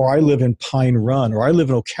 or I live in Pine Run, or I live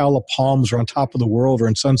in Ocala Palms, or on top of the world, or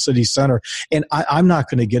in Sun City Center. And I'm not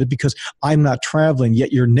going to get it because I'm not traveling.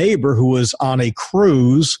 Yet your neighbor who was on a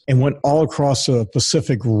cruise and went all across the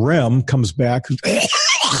Pacific Rim comes back.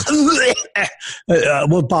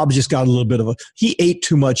 Well, Bob just got a little bit of he ate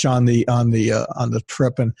too much on the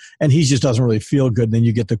trip, and he just doesn't really feel good. And then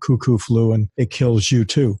you get the cuckoo flu, and it kills you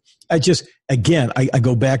too. I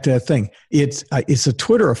go back to that thing. It's a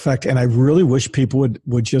Twitter effect, and I really wish people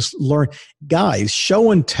would just learn. Guys,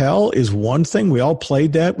 show and tell is one thing. We all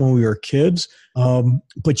played that when we were kids.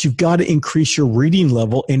 But you've got to increase your reading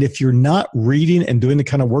level. And if you're not reading and doing the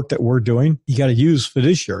kind of work that we're doing, you got to use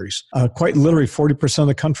fiduciaries. Quite literally, 40% of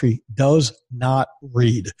the country does not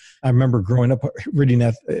read. I remember growing up reading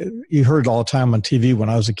that. You heard it all the time on TV when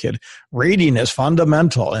I was a kid. Reading is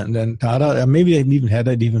fundamental. And then maybe they've even had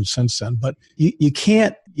it even since then. But you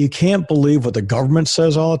can't believe what the government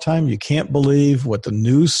says all the time. You can't believe what the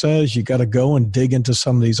news says. You got to go and dig into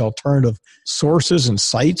some of these alternative sources and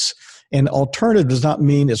sites. And alternative does not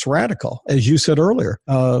mean it's radical. As you said earlier,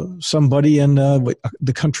 somebody in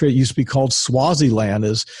the country that used to be called Swaziland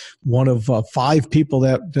is one of 5 people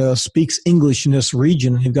that speaks English in this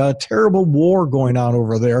region. And you've got a terrible war going on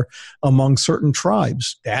over there among certain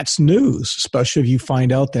tribes. That's news, especially if you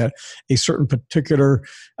find out that a certain particular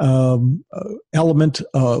element,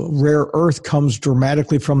 rare earth, comes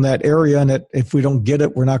dramatically from that area. And that if we don't get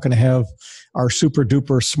it, we're not going to have our super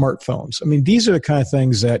duper smartphones. I mean, these are the kind of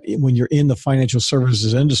things that when you're in the financial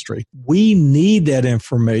services industry, we need that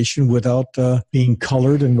information without being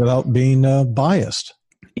colored and without being biased.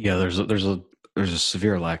 Yeah, there's a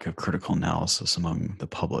severe lack of critical analysis among the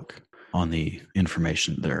public on the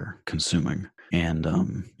information they're consuming. And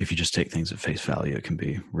if you just take things at face value, it can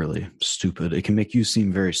be really stupid. It can make you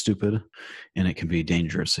seem very stupid, and it can be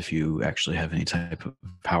dangerous if you actually have any type of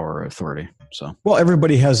power or authority. So, well,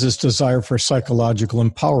 everybody has this desire for psychological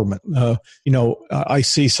empowerment. I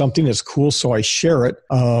see something that's cool, so I share it.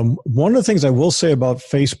 One of the things I will say about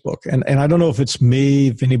Facebook, and I don't know if it's me,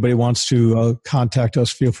 if anybody wants to contact us,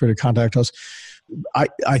 feel free to contact us.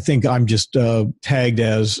 I think I'm just tagged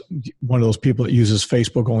as one of those people that uses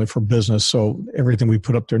Facebook only for business. So everything we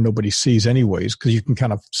put up there, nobody sees anyways, because you can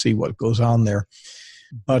kind of see what goes on there.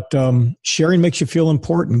 But sharing makes you feel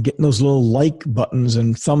important. Getting those little like buttons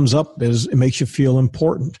and thumbs up it makes you feel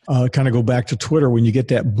important. Kind of go back to Twitter when you get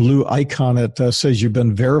that blue icon that says you've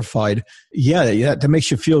been verified. Yeah, that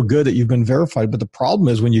makes you feel good that you've been verified. But the problem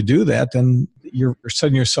is when you do that, then you're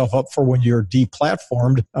setting yourself up for when you're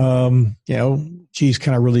deplatformed. Geez,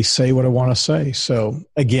 can I really say what I want to say? So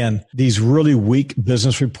again, these really weak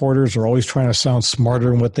business reporters are always trying to sound smarter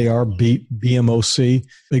than what they are. BMOC,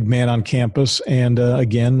 big man on campus. And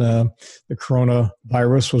again, the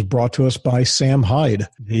coronavirus was brought to us by Sam Hyde,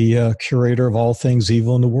 the curator of all things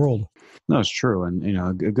evil in the world. No, it's true. And,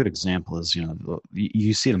 a good example is,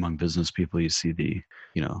 you see it among business people. You see the,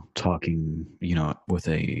 talking, with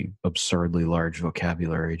a absurdly large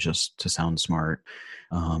vocabulary just to sound smart.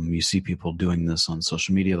 You see people doing this on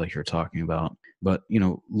social media like you're talking about. But,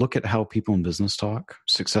 look at how people in business talk.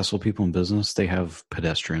 Successful people in business, they have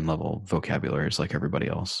pedestrian level vocabularies like everybody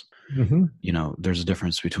else. Mm-hmm. There's a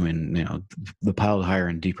difference between, the piled higher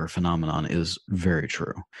and deeper phenomenon is very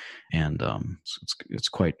true. And it's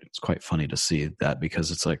quite funny to see that,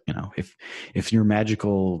 because it's like, if your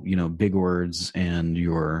magical, big words and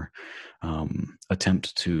your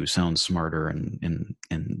attempt to sound smarter and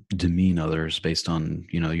demean others based on,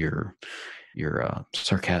 your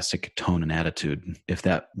sarcastic tone and attitude, if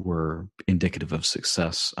that were indicative of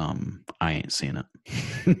success, I ain't seen it.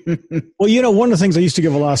 Well, one of the things I used to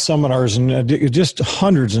give a lot of seminars, and just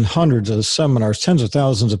hundreds and hundreds of seminars, tens of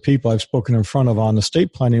thousands of people I've spoken in front of on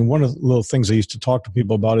estate planning. One of the little things I used to talk to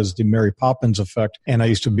people about is the Mary Poppins effect. And I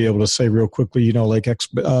used to be able to say real quickly, like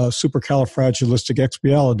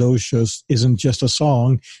supercalifragilisticexpialidocious isn't just a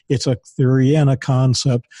song, it's a theory and a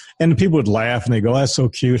concept. And people would laugh and they go, that's so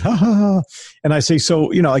cute. Ha ha ha. And I say,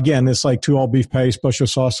 so, again, it's like 2 all beef patties, special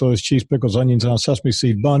sauce, cheese, pickles, onions, and a sesame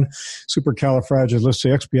seed bun,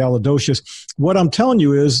 supercalifragilisticexpialidocious. What I'm telling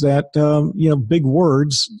you is that, big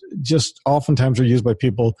words just oftentimes are used by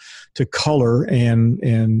people to color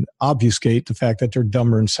and obfuscate the fact that they're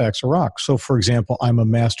dumber than sacks of rocks. So, for example, I'm a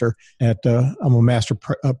master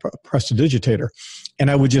prestidigitator, and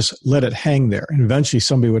I would just let it hang there. And eventually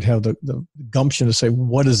somebody would have the gumption to say,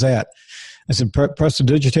 what is that? I said,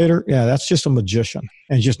 prestidigitator? Yeah, that's just a magician.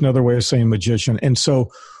 And just another way of saying magician. And so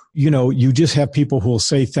you just have people who will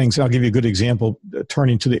say things. I'll give you a good example,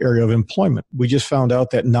 turning to the area of employment. We just found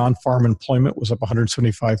out that non-farm employment was up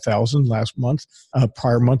 175,000 last month.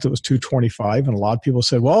 Prior month, it was 225. And a lot of people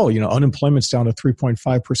said, well, unemployment's down to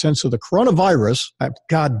 3.5%. So the coronavirus,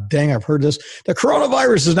 God dang, I've heard this. The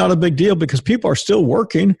coronavirus is not a big deal because people are still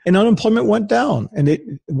working and unemployment went down. And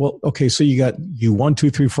so you got 1, 2,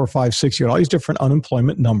 3, 4, 5, 6, you got all these different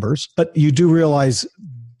unemployment numbers, but you do realize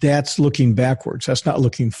that's looking backwards. That's not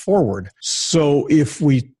looking forward. So if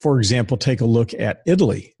we, for example, take a look at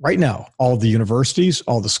Italy right now, all the universities,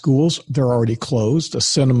 all the schools, they're already closed. The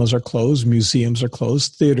cinemas are closed. Museums are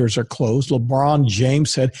closed. Theaters are closed. LeBron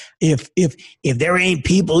James said, if there ain't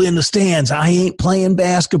people in the stands, I ain't playing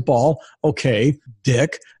basketball. Okay,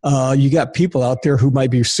 Dick, you got people out there who might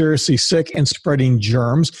be seriously sick and spreading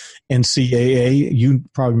germs. NCAA, you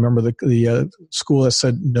probably remember the school that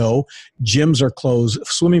said no. Gyms are closed.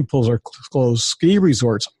 Swimming pools are closed. Ski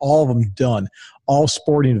resorts, all of them done. All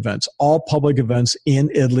sporting events, all public events in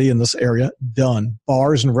Italy in this area, done.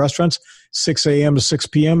 Bars and restaurants, 6 a.m. to 6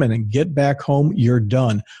 p.m. and then get back home, you're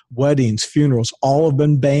done. Weddings, funerals, all have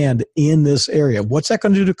been banned in this area. What's that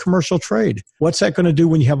going to do to commercial trade? What's that going to do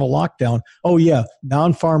when you have a lockdown? Oh, yeah,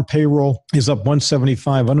 non-farm payroll is up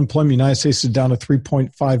 175. Unemployment in the United States is down to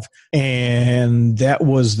 3.5. And that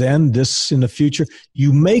was then, this in the future.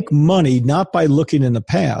 You make money not by looking in the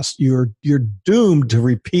past. You're doomed to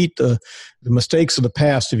repeat the mistakes of the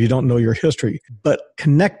past if you don't know your history. But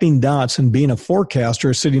connecting dots and being a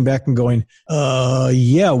forecaster, sitting back and going, 1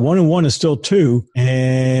 and 1 is still 2.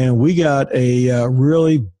 And we got a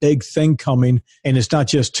really big thing coming. And it's not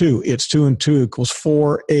just 2. It's 2 and 2 equals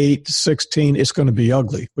 4, 8, 16. It's going to be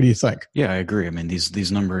ugly. What do you think? Yeah, I agree. I mean,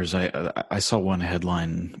 these numbers, I saw one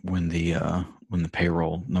headline when the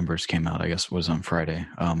payroll numbers came out, I guess it was on Friday.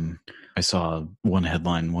 I saw one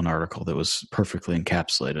headline, one article that was perfectly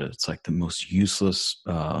encapsulated. It's like the most useless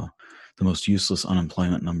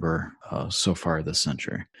unemployment number so far this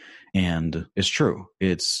century, and it's true.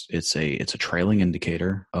 It's a trailing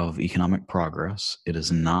indicator of economic progress. It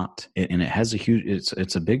is not, and it has a huge.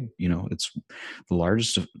 It's a big. It's the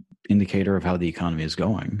largest indicator of how the economy is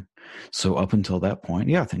going. So up until that point,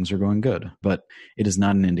 yeah, things are going good, but it is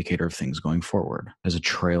not an indicator of things going forward. It has a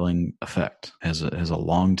trailing effect, has a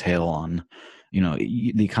long tail on,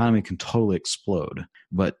 the economy can totally explode,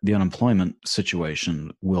 but the unemployment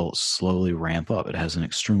situation will slowly ramp up. It has an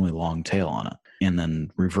extremely long tail on it. And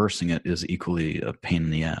then reversing it is equally a pain in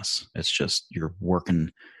the ass. It's just, you're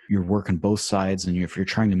working both sides, and if you're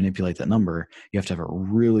trying to manipulate that number, you have to have a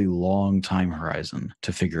really long time horizon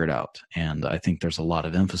to figure it out. And I think there's a lot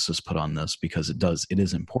of emphasis put on this because it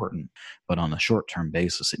is important, but on a short-term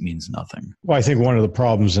basis, it means nothing. Well, I think one of the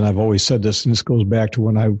problems, and I've always said this, and this goes back to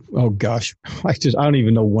when I don't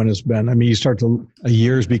even know when it's been. I mean, you start to,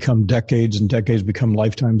 years become decades and decades become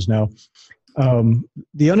lifetimes now.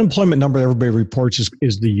 The unemployment number that everybody reports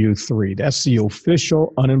is the U3. That's the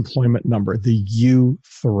official unemployment number, the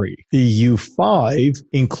U3. The U5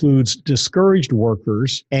 includes discouraged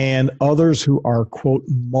workers and others who are, quote,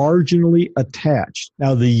 marginally attached.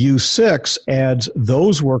 Now, the U6 adds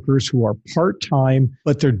those workers who are part-time,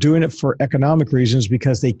 but they're doing it for economic reasons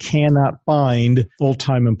because they cannot find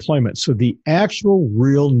full-time employment. So the actual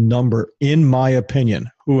real number, in my opinion,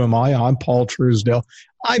 who am I? I'm Paul Truesdale.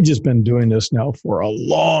 I've just been doing this now for a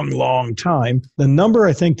long, long time. The number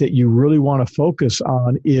I think that you really want to focus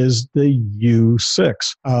on is the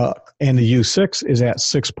U6. And the U6 is at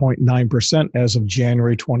 6.9% as of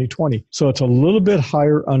January 2020. So it's a little bit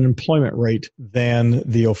higher unemployment rate than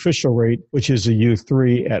the official rate, which is the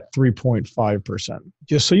U3 at 3.5%.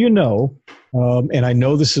 Just so you know, and I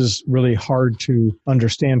know this is really hard to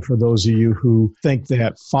understand for those of you who think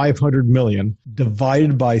that 500 million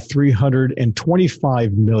divided by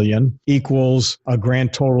 325 million equals a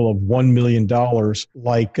grand total of $1 million,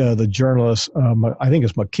 like the journalist, I think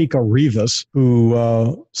it's Makika Rivas,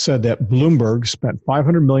 who said that Bloomberg spent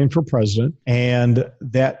 500 million for president, and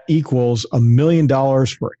that equals $1 million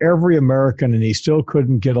for every American, and he still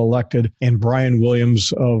couldn't get elected. And Brian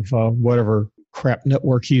Williams of whatever crap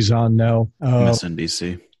network he's on now.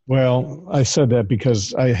 MSNBC. Well, I said that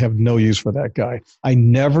because I have no use for that guy. I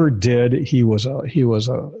never did. He was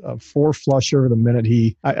a four flusher. The minute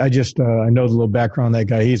I know the little background on that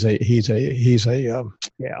guy. He's a.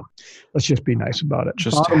 Let's just be nice about it.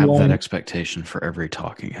 Just to have that expectation for every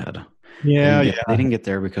talking head. Yeah, They didn't get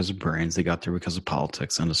there because of brains. They got there because of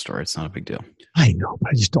politics. End of story. It's not a big deal. I know,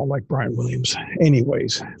 but I just don't like Brian Williams.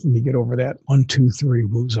 Anyways, let me get over that. 1, 2, 3,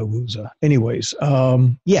 wooza. Anyways,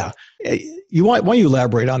 yeah. Why don't you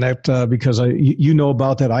elaborate on that? Because you know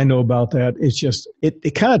about that. I know about that. It's just,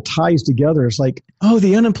 it kind of ties together. It's like, oh,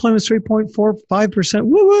 the unemployment's 3.45%.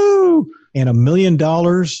 Woo-woo! And $1 million.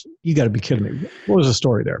 You got to be kidding me. What was the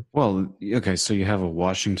story there? Well, okay. So you have a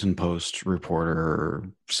Washington Post reporter or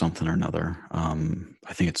something or another.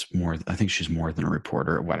 I think she's more than a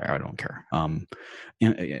reporter. Whatever. I don't care. And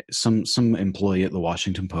some employee at the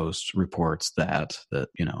Washington Post reports that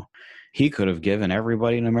he could have given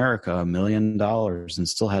everybody in America $1 million and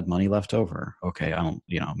still had money left over. Okay,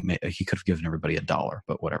 he could have given everybody $1,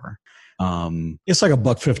 but whatever. It's like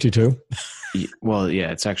 $1.52. Well,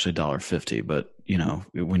 yeah, it's actually $1.50, but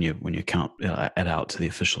when you count it out to the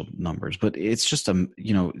official numbers, but it's just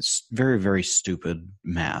it's very, very stupid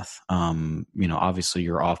math. Obviously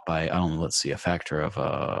you're off by, I don't know, let's see, a factor of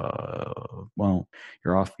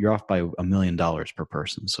you're off by $1 million per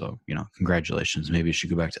person. So, congratulations. Maybe you should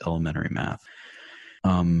go back to elementary math.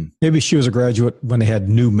 Maybe she was a graduate when they had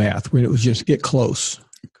new math, when it was just get close.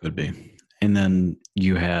 Could be. And then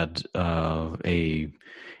you had a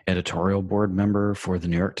editorial board member for the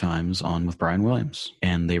New York Times on with Brian Williams,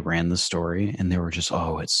 and they ran the story, and they were just,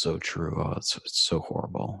 oh, it's so true. Oh, it's so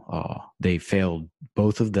horrible. Oh, they failed,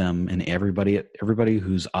 both of them, and everybody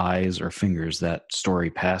whose eyes or fingers that story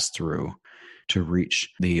passed through to reach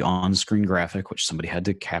the on-screen graphic, which somebody had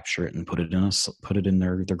to capture it and put it in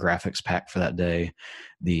their graphics pack for that day.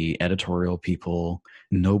 The editorial people,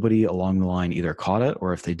 nobody along the line either caught it,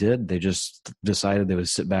 or if they did, they just decided they would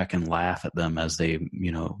sit back and laugh at them as they,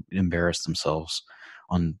 embarrassed themselves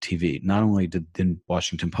on TV. Not only did the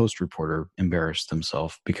Washington Post reporter embarrass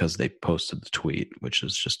themselves because they posted the tweet, which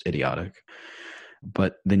is just idiotic,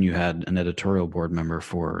 but then you had an editorial board member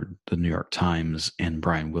for the New York Times and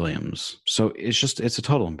Brian Williams. So it's a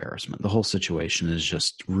total embarrassment. The whole situation is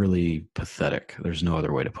just really pathetic. There's no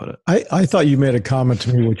other way to put it. I thought you made a comment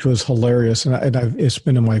to me which was hilarious, and it's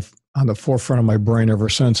been on the forefront of my brain ever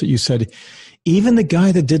since. That you said, even the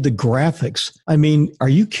guy that did the graphics. I mean, are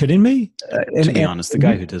you kidding me? To be honest, the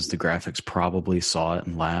guy who does the graphics probably saw it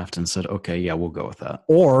and laughed and said, okay, yeah, we'll go with that.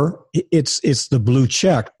 Or it's the blue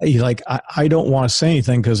check. You're like, I don't want to say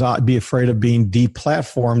anything because I'd be afraid of being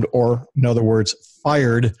deplatformed, or in other words,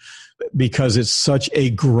 fired, because it's such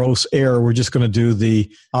a gross error. We're just going to do the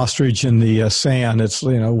ostrich in the sand. It's,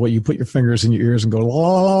 what you put your fingers in your ears and go, la,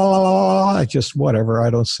 la, la, la, la. Just whatever.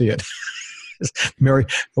 I don't see it. Mary,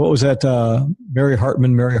 what was that? Mary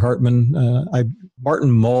Hartman.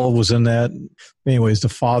 Martin Mull was in that. Anyways, the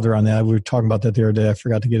father on that. We were talking about that the other day. I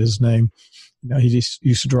forgot to get his name. He just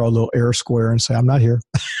used to draw a little air square and say, "I'm not here.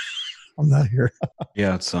 I'm not here."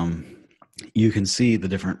 Yeah, it's you can see the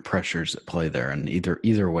different pressures at play there, and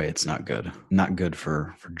either way, it's not good. Not good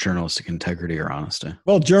for journalistic integrity or honesty.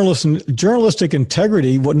 Well, journalistic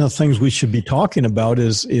integrity. One of the things we should be talking about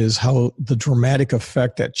is how the dramatic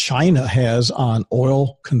effect that China has on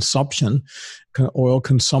oil consumption,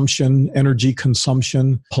 energy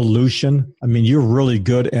consumption, pollution. I mean, you're really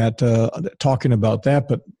good at talking about that,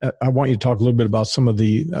 but I want you to talk a little bit about some of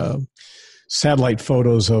the satellite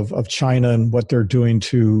photos of China and what they're doing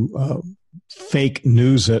to fake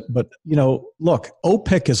news it. But, look,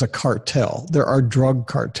 OPEC is a cartel. There are drug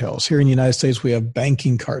cartels. Here in the United States, we have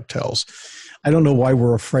banking cartels. I don't know why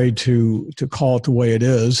we're afraid to call it the way it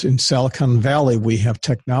is. In Silicon Valley, we have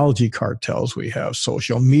technology cartels. We have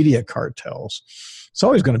social media cartels. It's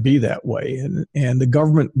always going to be that way. And the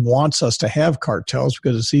government wants us to have cartels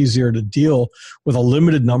because it's easier to deal with a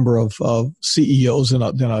limited number of CEOs than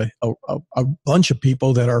a bunch of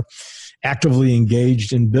people that are actively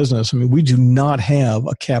engaged in business. I mean, we do not have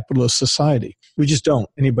a capitalist society. We just don't.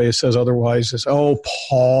 Anybody that says otherwise is, oh,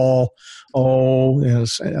 Paul, oh,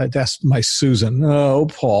 yes, that's my Susan. Oh,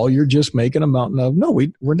 Paul, you're just making a mountain of. No,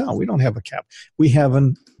 we're not. We don't have a cap. We have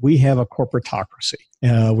a corporatocracy.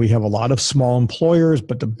 We have a lot of small employers,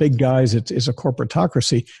 but the big guys, it's a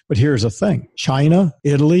corporatocracy. But here's the thing. China,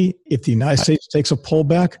 Italy, if the United States takes a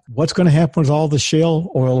pullback, what's going to happen with all the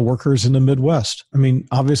shale oil workers in the Midwest? I mean,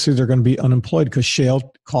 obviously they're going to be unemployed because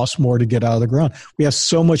shale costs more to get out of the ground. We have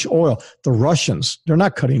so much oil. The Russians, they're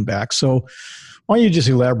not cutting back. So why don't you just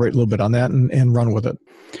elaborate a little bit on that and run with it?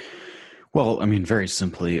 Well, I mean, very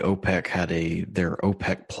simply, OPEC had their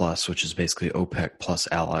OPEC Plus, which is basically OPEC plus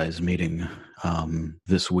allies meeting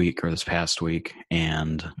this week or this past week,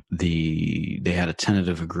 and they had a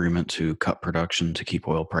tentative agreement to cut production to keep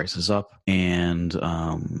oil prices up. And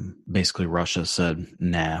basically, Russia said,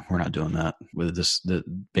 "Nah, we're not doing that." With this,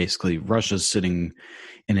 basically, Russia's sitting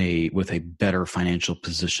with a better financial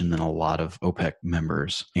position than a lot of OPEC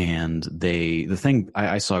members. And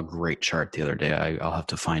I saw a great chart the other day. I'll have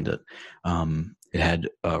to find it. It had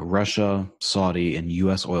Russia, Saudi, and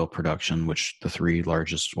U.S. oil production, which the three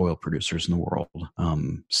largest oil producers in the world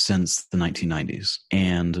since the 1990s.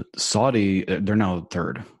 And Saudi, they're now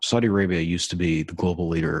third. Saudi Arabia used to be the global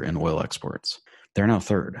leader in oil exports. They're now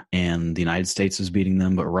third, and the United States is beating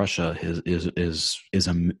them. But Russia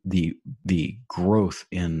the growth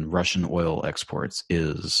in Russian oil exports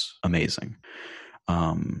is amazing.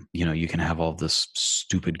 You can have all this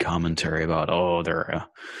stupid commentary about,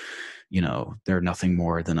 they're nothing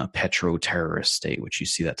more than a petro-terrorist state, which you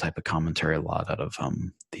see that type of commentary a lot out of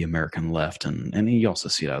the American left, and you also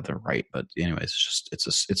see it out of the right. But anyways, it's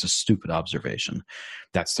a stupid observation.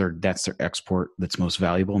 That's their export that's most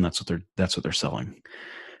valuable, and that's what they're selling.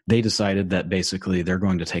 They decided that basically they're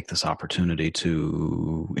going to take this opportunity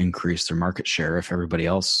to increase their market share. If everybody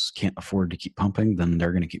else can't afford to keep pumping, then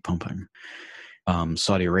they're going to keep pumping.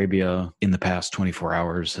 Saudi Arabia in the past 24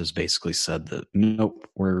 hours has basically said that nope,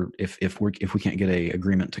 if we can't get a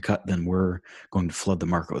agreement to cut, then we're going to flood the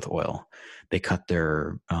market with oil. They cut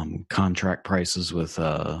their contract prices with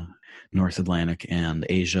North Atlantic and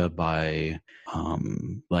Asia by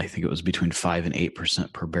I think it was between 5% and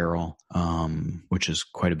 8% per barrel, which is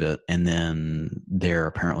quite a bit. And then they're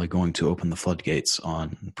apparently going to open the floodgates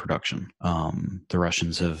on production. The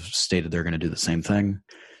Russians have stated they're going to do the same thing.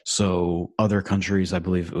 So other countries, I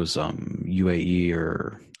believe it was UAE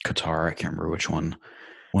or Qatar, I can't remember which one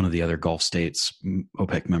of the other Gulf states,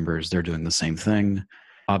 OPEC members, they're doing the same thing.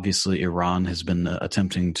 Obviously, Iran has been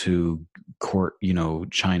attempting to court,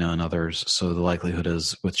 China and others. So the likelihood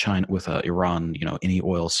is with Iran, any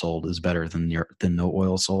oil sold is better than no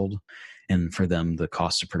oil sold. And for them, the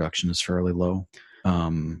cost of production is fairly low.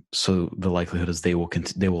 So the likelihood is they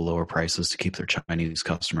will lower prices to keep their Chinese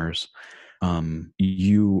customers.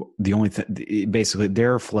 The only thing, basically,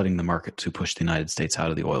 they're flooding the market to push the United States out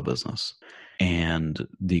of the oil business. And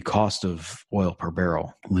the cost of oil per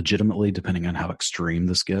barrel, legitimately, depending on how extreme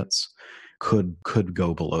this gets, could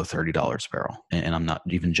go below $30 a barrel. And I'm not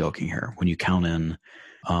even joking here. When you count in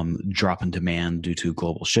drop in demand due to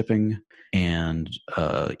global shipping and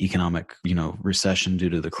economic, recession due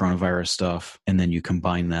to the coronavirus stuff, and then you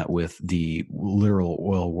combine that with the literal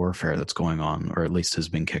oil warfare that's going on, or at least has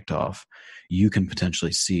been kicked off, you can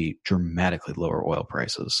potentially see dramatically lower oil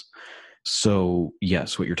prices. So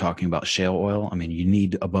yes, what you're talking about, shale oil, you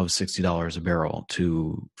need above $60 a barrel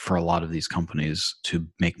for a lot of these companies to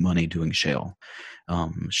make money doing shale.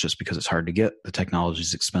 It's just because it's hard to get. The technology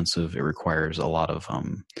is expensive. It requires a lot of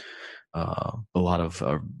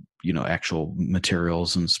actual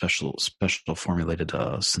materials and special formulated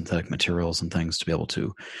synthetic materials and things to be able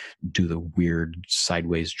to do the weird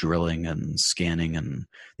sideways drilling and scanning and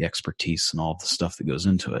the expertise and all the stuff that goes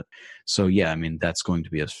into it. So yeah, that's going to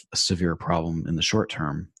be a severe problem in the short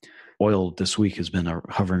term. Oil this week has been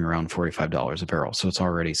hovering around $45 a barrel. So it's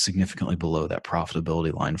already significantly below that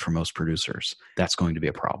profitability line for most producers. That's going to be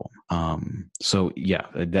a problem. So yeah,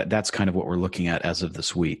 that's kind of what we're looking at as of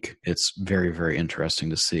this week. It's very, very interesting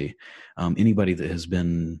to see. Anybody that has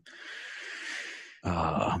been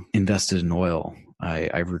invested in oil,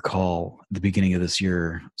 I recall the beginning of this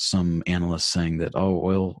year, some analysts saying that,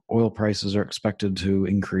 oil prices are expected to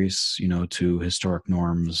increase, to historic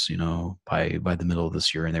norms, by the middle of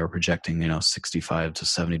this year. And they were projecting, $65 to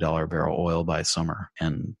 $70 barrel oil by summer.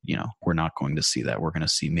 And, we're not going to see that. We're going to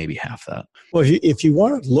see maybe half that. Well, if you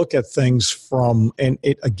want to look at things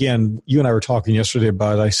again, you and I were talking yesterday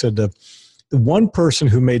about it. I said the one person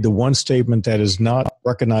who made the one statement that is not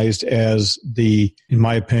recognized as in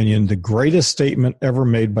my opinion, the greatest statement ever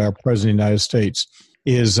made by a president of the United States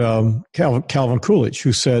is Calvin Coolidge,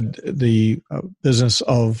 who said the business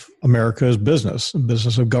of America is business, the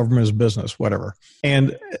business of government is business, whatever.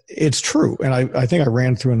 And it's true. And I think I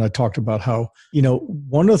ran through and I talked about how,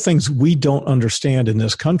 one of the things we don't understand in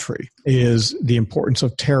this country is the importance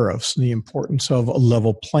of tariffs, the importance of a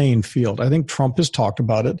level playing field. I think Trump has talked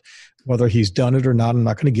about it. Whether he's done it or not, I'm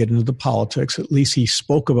not going to get into the politics. At least he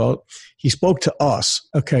spoke to us,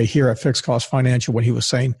 here at Fixed Cost Financial when he was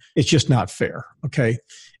saying it's just not fair, okay?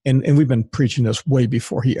 And we've been preaching this way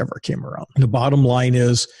before he ever came around. And the bottom line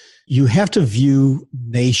is You have to view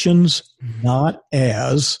nations not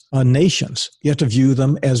as nations. You have to view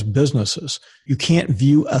them as businesses. You can't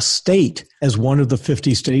view a state as one of the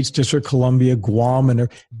 50 states, District of Columbia, Guam, and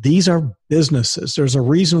these are businesses. There's a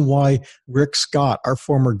reason why Rick Scott, our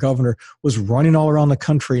former governor, was running all around the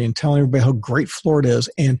country and telling everybody how great Florida is.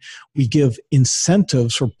 And we give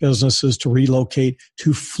incentives for businesses to relocate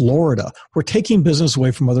to Florida. We're taking business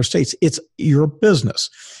away from other states. It's your business.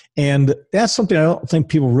 And that's something I don't think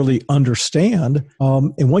people really understand.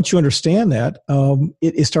 And once you understand that,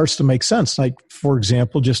 it starts to make sense. Like, for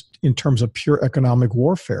example, just in terms of pure economic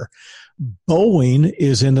warfare, Boeing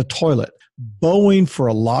is in the toilet. Boeing, for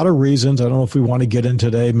a lot of reasons, I don't know if we want to get in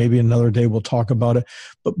today, maybe another day we'll talk about it,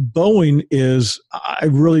 but Boeing I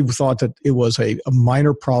really thought that it was a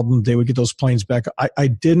minor problem. They would get those planes back. I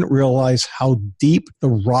didn't realize how deep the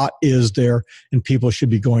rot is there, and people should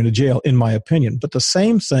be going to jail, in my opinion. But the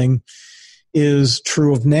same thing is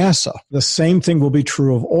true of NASA. The same thing will be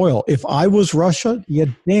true of oil. If I was Russia,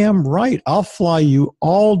 you're damn right. I'll fly you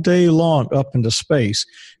all day long up into space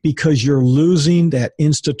because you're losing that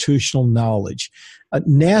institutional knowledge.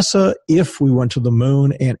 NASA, if we went to the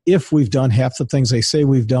moon and if we've done half the things they say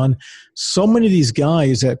we've done, so many of these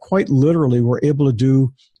guys that quite literally were able to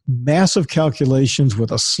do massive calculations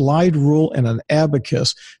with a slide rule and an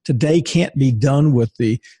abacus today can't be done with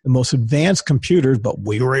the most advanced computers, but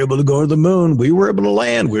we were able to go to the moon. We were able to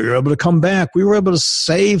land. We were able to come back. We were able to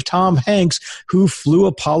save Tom Hanks, who flew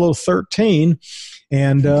Apollo 13.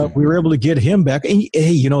 And we were able to get him back. And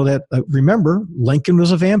hey, you know that, remember, Lincoln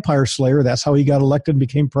was a vampire slayer. That's how he got elected and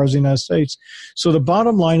became president of the United States. So the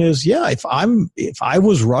bottom line is, yeah, if I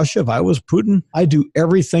was Russia, if I was Putin, I do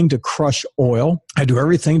everything to crush oil. I do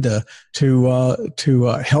everything to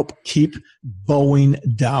help keep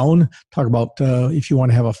Boeing down. Talk about if you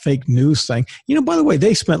want to have a fake news thing. You know, by the way,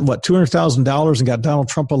 they spent $200,000 and got Donald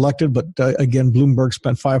Trump elected, but again, Bloomberg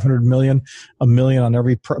spent $500 million, $1 million on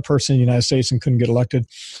every person in the United States and couldn't get elected.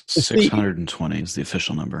 620 is the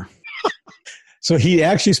official number. So he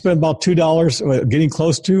actually spent about $2, getting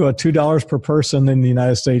close to $2 per person in the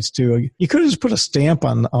United States too. You could have just put a stamp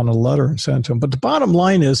on a letter and sent to him. But the bottom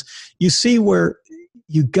line is, you see where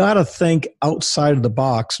you got to think outside of the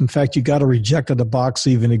box. In fact, you got to reject that the box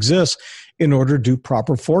even exists in order to do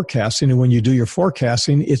proper forecasting. And when you do your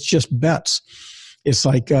forecasting, it's just bets. It's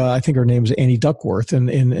like, I think her name is Annie Duckworth,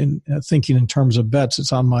 and thinking in terms of bets.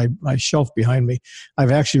 It's on my shelf behind me.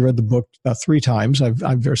 I've actually read the book 3 times.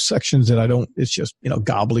 There's sections that I don't, it's just,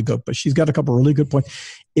 gobbledygook, but she's got a couple of really good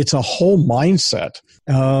points. It's a whole mindset.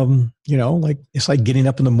 Like, it's like getting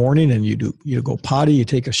up in the morning and you go potty, you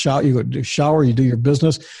take a shower, you go do shower, you do your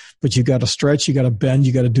business, but you got to stretch, you got to bend,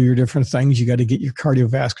 you got to do your different things. You got to get your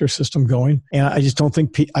cardiovascular system going. And I just don't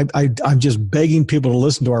think, I'm just begging people to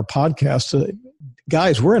listen to our podcast.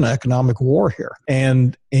 Guys, we're in an economic war here,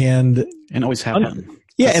 and always have been.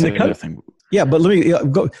 Yeah, and the other thing. Yeah, but let me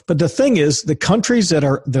go. But the thing is, the countries that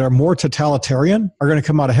are more totalitarian are going to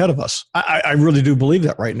come out ahead of us. I really do believe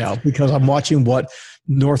that right now, because I'm watching what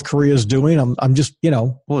North Korea is doing. I'm just,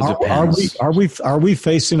 well, it depends. Are we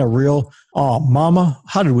facing a real, oh, mama,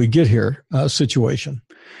 how did we get here situation?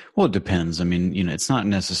 Well, it depends. I mean, it's not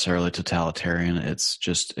necessarily totalitarian. It's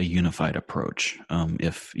just a unified approach.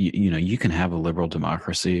 If you can have a liberal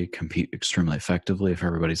democracy compete extremely effectively if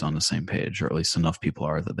everybody's on the same page, or at least enough people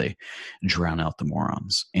are that they drown out the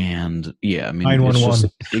morons. And yeah, I mean,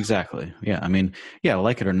 911. Exactly. Yeah, I mean, yeah,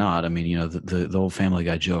 like it or not. I mean, the old Family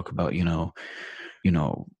Guy joke about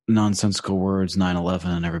nonsensical words, 9/11,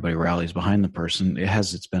 and everybody rallies behind the person. It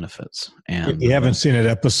has its benefits. And you haven't seen an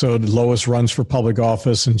episode, Lois runs for public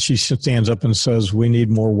office and she stands up and says, we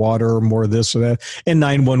need more water, or more this or that, and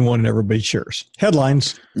 911, and everybody cheers.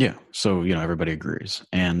 Headlines. Yeah. So, everybody agrees.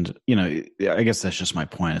 And, I guess that's just my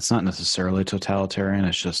point. It's not necessarily totalitarian.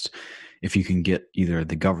 It's just, if you can get either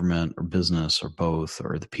the government or business or both,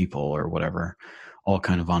 or the people or whatever, all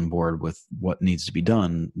kind of on board with what needs to be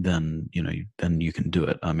done, then you can do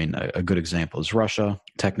it. I mean, a good example is Russia,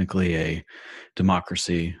 technically a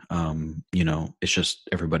democracy. It's just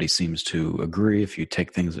everybody seems to agree. If you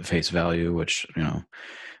take things at face value, which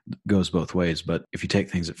goes both ways, but if you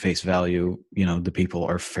take things at face value, the people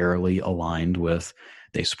are fairly aligned with.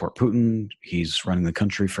 They support Putin. He's running the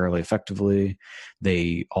country fairly effectively.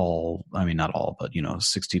 They all, I mean, not all, but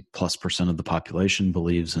 60+% of the population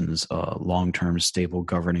believes in his long-term stable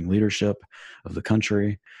governing leadership of the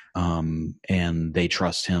country. And they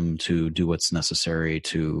trust him to do what's necessary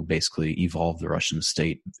to basically evolve the Russian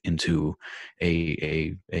state into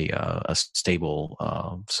a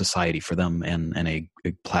stable society for them, and a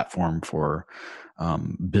platform for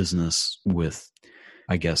business with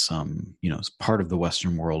I guess, it's part of the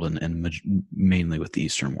Western world and mainly with the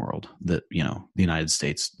Eastern world that, the United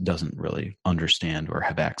States doesn't really understand or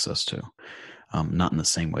have access to. Not in the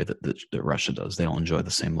same way that Russia does. They don't enjoy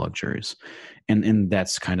the same luxuries. And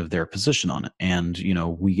that's kind of their position on it. And,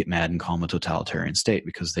 we get mad and call them a totalitarian state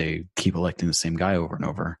because they keep electing the same guy over and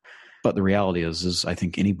over. But the reality is I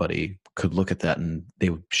think anybody could look at that and they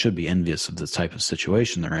should be envious of the type of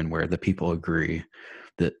situation they're in, where the people agree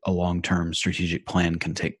that a long-term strategic plan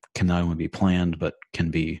can not only be planned, but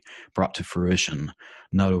can be brought to fruition,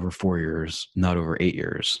 not over 4 years, not over 8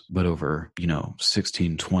 years, but over,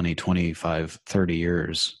 16, 20, 25, 30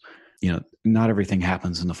 years. Not everything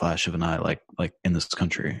happens in the flash of an eye, like in this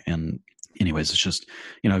country. And anyways, it's just,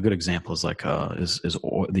 a good example is the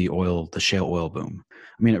shale oil boom.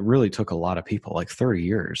 I mean, it really took a lot of people, like 30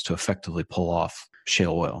 years, to effectively pull off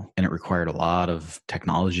shale oil. And it required a lot of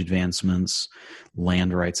technology advancements,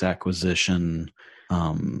 land rights acquisition,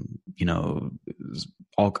 all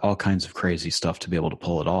kinds of crazy stuff to be able to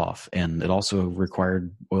pull it off. And it also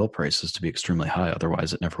required oil prices to be extremely high.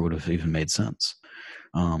 Otherwise, it never would have even made sense.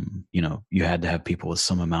 You had to have people with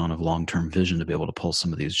some amount of long-term vision to be able to pull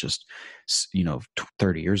some of these. Just,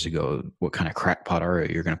 30 years ago, what kind of crackpot are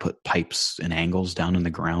you? You're going to put pipes and angles down in the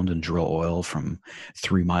ground and drill oil from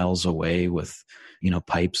 3 miles away with,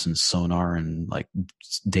 pipes and sonar and like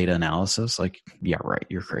data analysis. Like, yeah, right.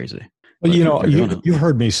 You're crazy. Well, you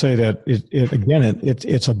heard me say that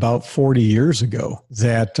it's about 40 years ago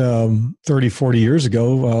that 30, 40 years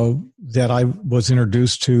ago that I was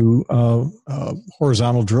introduced to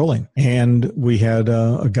horizontal drilling. And we had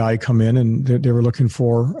a guy come in and they were looking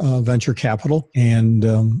for venture capital.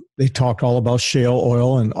 And they talked all about shale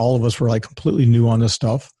oil, and all of us were like completely new on this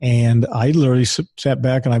stuff. And I literally sat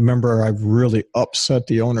back, and I remember I really upset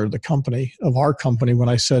the owner of our company when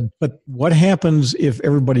I said, but what happens if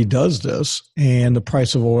everybody does this and the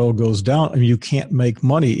price of oil goes down? I mean, you can't make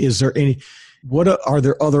money. Are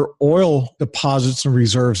there other oil deposits and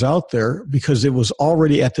reserves out there? Because it was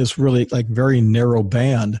already at this really like very narrow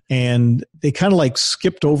band, and they kind of like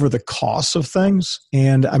skipped over the costs of things.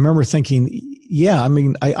 And I remember thinking, yeah, I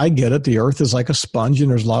mean, I get it. The earth is like a sponge and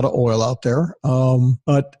there's a lot of oil out there.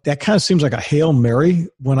 But that kind of seems like a Hail Mary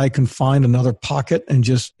when I can find another pocket and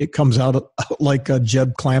just, it comes out like a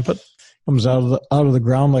Jeb Clampett comes out of the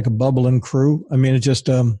ground like a bubbling crew. I mean, it just,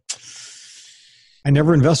 I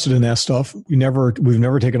never invested in that stuff. We've never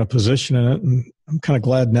taken a position in it, and I'm kind of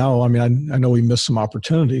glad now. I mean, I know we missed some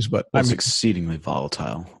opportunities, but it's exceedingly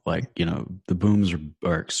volatile. Like, the booms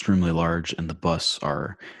are extremely large, and the busts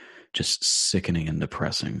are just sickening and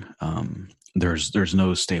depressing. There's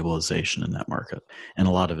no stabilization in that market, and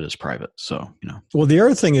a lot of it is private. So, Well, the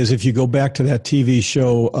other thing is, if you go back to that TV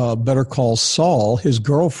show, Better Call Saul, his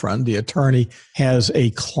girlfriend, the attorney, has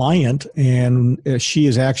a client, and she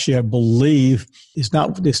is actually, I believe, it's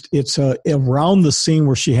around the scene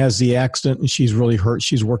where she has the accident and she's really hurt.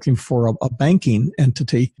 She's working for a banking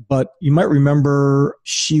entity, but you might remember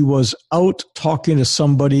she was out talking to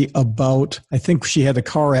somebody about, I think she had a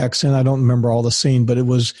car accident. I don't remember all the scene, but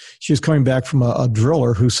she was coming back from a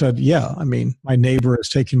driller who said, yeah, I mean, my neighbor is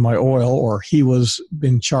taking my oil, or he was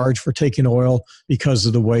being charged for taking oil because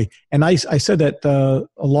of the way. And I said that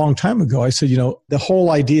a long time ago. I said, the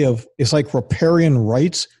whole idea of, it's like riparian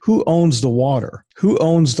rights. Who owns the water? Who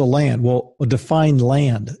owns the land? Well, a defined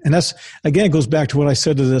land. And that's, again, it goes back to what I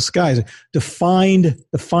said to this guy, defined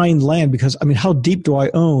land, because, I mean, how deep do I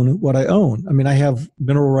own what I own? I mean, I have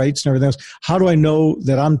mineral rights and everything else. How do I know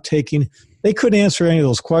that I'm taking? They couldn't answer any of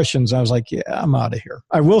those questions. I was like, yeah, I'm out of here.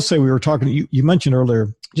 I will say, we were talking, you mentioned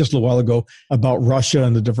earlier, just a little while ago, about Russia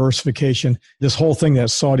and the diversification. This whole thing that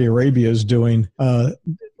Saudi Arabia is doing,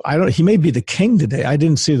 he may be the king today. I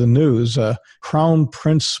didn't see the news. Crown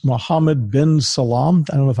Prince Mohammed bin Salam.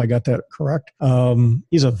 I don't know if I got that correct.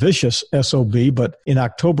 He's a vicious SOB, but in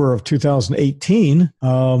October of 2018,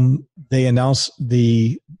 they announced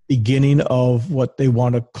the beginning of what they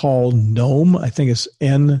want to call NEOM. I think it's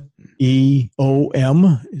NEOM.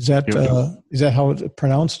 Is that how it's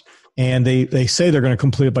pronounced? And they say they're going to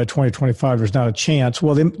complete it by 2025. There's not a chance.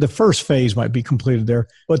 Well, the first phase might be completed there,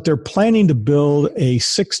 but they're planning to build a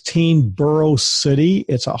 16-borough city.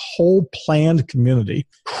 It's a whole planned community.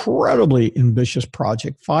 Incredibly ambitious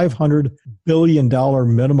project. $500 billion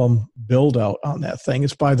minimum build out on that thing.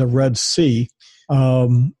 It's by the Red Sea.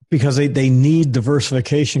 Because they need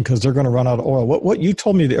diversification because they're going to run out of oil. What you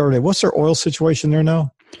told me the other day, what's their oil situation there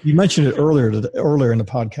now? You mentioned it earlier in the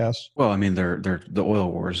podcast. Well, I mean, the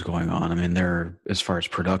oil war is going on. I mean, they're, as far as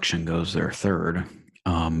production goes, they're third.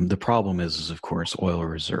 The problem is of course, oil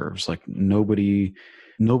reserves. Like, nobody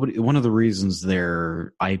one of the reasons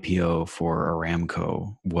their IPO for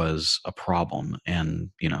Aramco was a problem, and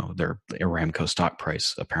their Aramco stock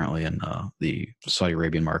price apparently in the Saudi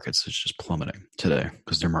Arabian markets is just plummeting today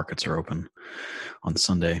because their markets are open on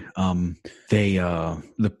Sunday. The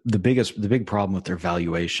big problem with their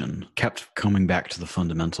valuation kept coming back to the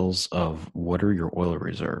fundamentals of what are your oil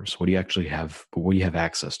reserves? What do you actually have? What do you have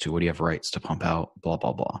access to? What do you have rights to pump out? Blah,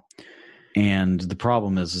 blah, blah. And the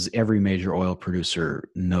problem is every major oil producer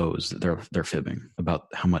knows that they're fibbing about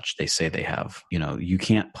how much they say they have. You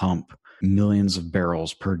can't pump millions of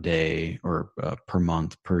barrels per day or per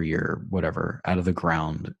month, per year, whatever, out of the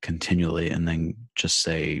ground continually and then just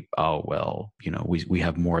say, oh, well, we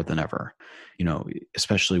have more than ever,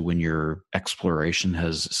 especially when your exploration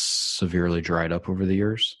has severely dried up over the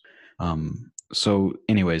years. So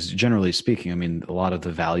anyways, generally speaking, I mean, a lot of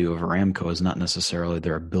the value of Aramco is not necessarily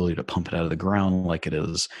their ability to pump it out of the ground like it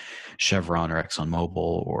is Chevron or ExxonMobil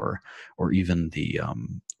or even the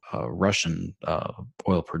Russian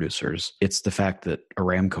oil producers. It's the fact that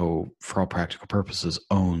Aramco, for all practical purposes,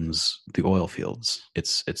 owns the oil fields.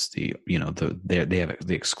 It's the they have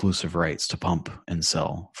the exclusive rights to pump and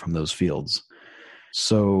sell from those fields.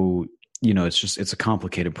 So it's a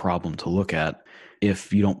complicated problem to look at.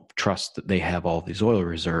 If you don't trust that they have all these oil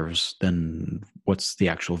reserves, then what's the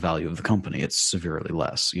actual value of the company? It's severely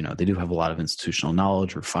less. They do have a lot of institutional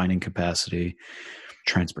knowledge, refining capacity,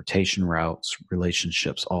 transportation routes,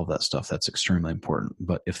 relationships, all of that stuff. That's extremely important.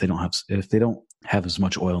 But if they don't have as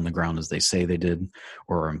much oil in the ground as they say they did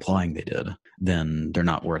or are implying they did, then they're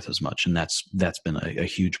not worth as much. And that's been a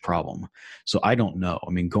huge problem. So I don't know. I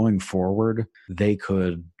mean, going forward, they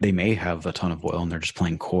may have a ton of oil and they're just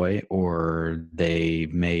playing coy, or they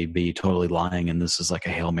may be totally lying and this is like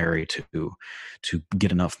a Hail Mary to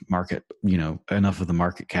get enough of the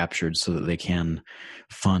market captured so that they can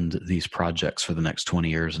fund these projects for the next 20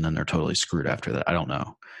 years and then they're totally screwed after that. I don't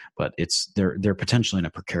know. But they're potentially in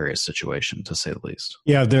a precarious situation, to say the least.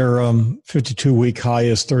 Yeah, their 52-week high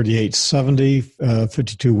is 38.70.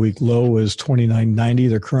 52-week low is 29.90.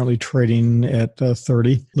 They're currently trading at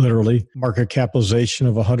 30, literally. Market capitalization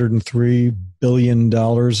of $103 billion,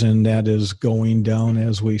 and that is going down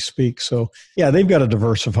as we speak. So, yeah, they've got to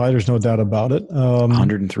diversify. There's no doubt about it.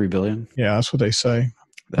 103 billion? Yeah, that's what they say.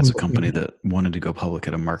 That's a company that wanted to go public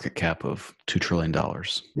at a market cap of $2 trillion.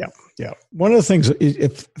 Yeah. One of the things,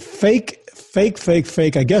 if fake,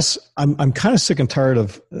 I guess I'm kind of sick and tired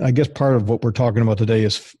of, I guess part of what we're talking about today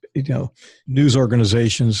is, news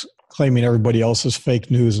organizations claiming everybody else is fake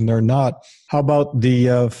news and they're not. How about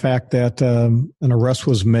the fact that an arrest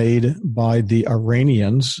was made by the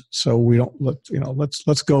Iranians? So we don't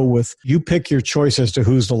let's go with, you pick your choice as to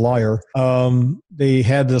who's the liar. They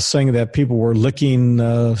had this thing that people were licking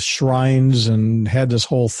shrines and had this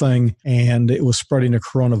whole thing, and it was spreading the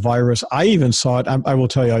coronavirus. I even saw it. I will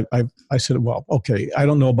tell you. I said, well, okay, I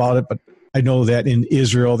don't know about it, but I know that in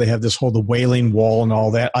Israel, they have this whole, the Wailing Wall and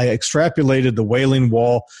all that. I extrapolated the Wailing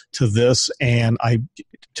Wall to this, and I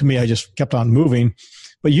just kept on moving.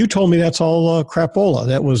 But you told me that's all crapola.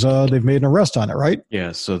 That was, they've made an arrest on it, right?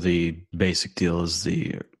 Yeah. So the basic deal is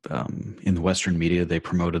in the Western media, they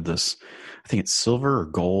promoted this, I think it's silver or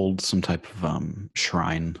gold, some type of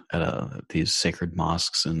shrine at these sacred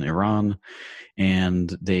mosques in Iran.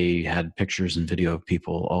 And they had pictures and video of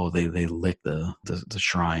people, they lit the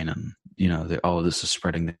shrine, and this is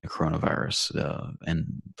spreading the coronavirus. And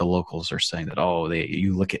the locals are saying that,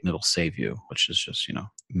 you lick it and it'll save you, which is just,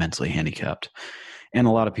 mentally handicapped. And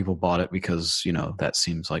a lot of people bought it because, that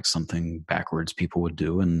seems like something backwards people would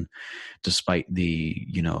do. And despite the,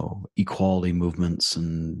 equality movements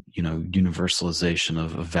and, universalization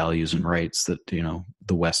of values and rights that,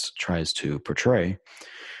 the West tries to portray,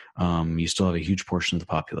 you still have a huge portion of the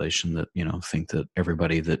population that, think that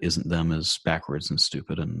everybody that isn't them is backwards and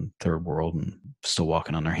stupid and third world and still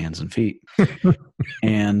walking on their hands and feet.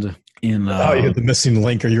 And in the missing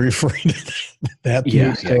link, are you referring to that?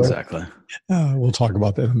 Yeah, exactly. We'll talk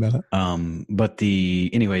about that in a minute. But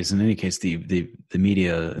in any case, the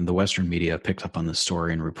media and the Western media picked up on this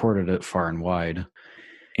story and reported it far and wide.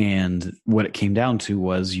 And what it came down to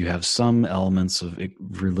was you have some elements of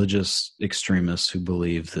religious extremists who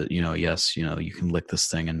believe that, yes, you can lick this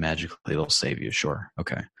thing and magically it'll save you. Sure.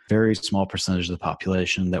 Okay. Very small percentage of the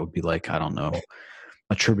population that would be like, I don't know,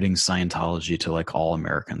 attributing Scientology to like all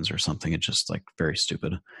Americans or something. It's just like very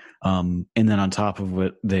stupid. And then on top of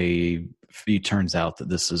it, it turns out that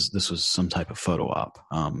this was some type of photo op.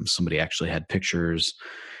 Somebody actually had pictures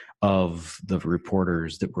of the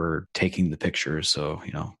reporters that were taking the pictures. So,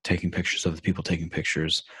 taking pictures of the people taking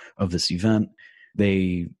pictures of this event.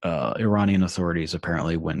 Iranian authorities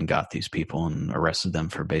apparently went and got these people and arrested them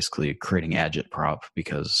for basically creating agitprop,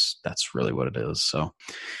 because that's really what it is. So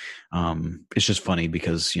it's just funny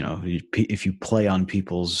because, if you play on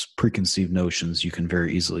people's preconceived notions, you can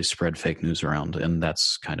very easily spread fake news around. And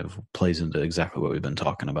that's kind of plays into exactly what we've been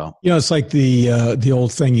talking about. It's like the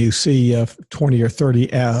old thing. You see 20 or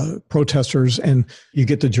 30 protesters, and you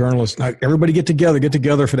get the journalists, like, everybody get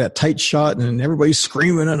together for that tight shot, and everybody's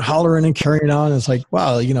screaming and hollering and carrying on. It's like,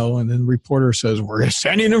 wow, and then the reporter says, we're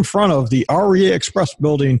standing in front of the REA Express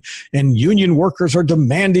building, and union workers are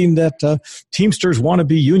demanding that Teamsters want to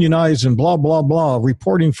be unionized, and blah, blah, blah,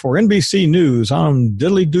 reporting for NBC News. I'm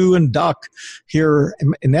diddly do and doc here.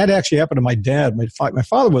 And that actually happened to my dad. My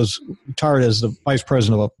father was retired as the vice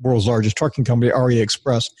president of the world's largest trucking company, REA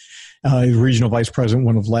Express. He was regional vice president,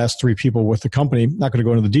 one of the last three people with the company. Not going to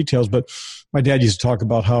go into the details, but my dad used to talk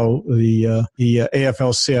about how the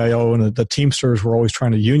AFL-CIO and the Teamsters were always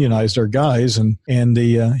trying to unionize their guys, and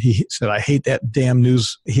he said, I hate that damn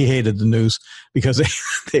news. He hated the news because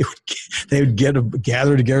they would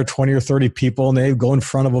gather together 20 or 30 people, and they'd go in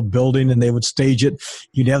front of a building and they would stage it.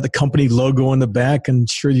 You'd have the company logo in the back, and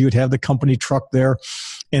sure, you'd have the company truck there,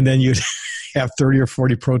 and then you'd have 30 or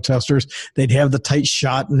 40 protesters. They'd have the tight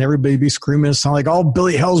shot, and everybody'd be screaming. It sounded like all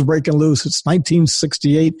Billy Hell's breaking loose. It's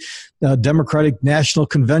 1968, Democratic National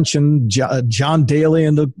Convention, John Daly,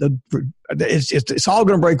 and it's all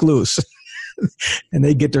going to break loose. And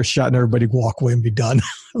they get their shot, and everybody walk away and be done.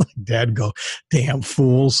 Like, Dad go, damn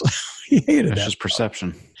fools. He hated that. That's just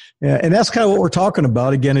perception. Yeah, and that's kind of what we're talking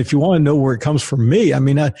about. Again, if you want to know where it comes from me, I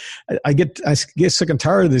mean, I get sick and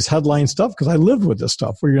tired of this headline stuff because I lived with this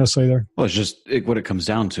stuff. What are you going to say there? Well, it's just what it comes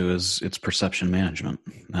down to is it's perception management.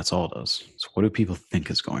 That's all it is. So what do people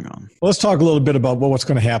think is going on? Well, let's talk a little bit about what's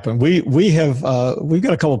going to happen. We've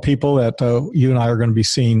got a couple of people that you and I are going to be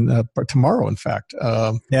seeing tomorrow, in fact,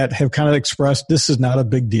 that have kind of expressed this is not a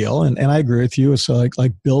big deal, and I agree with you. It's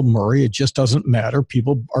like Bill Murray. It just doesn't matter.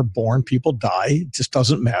 People are born, people die. It just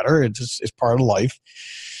doesn't matter. It's part of life.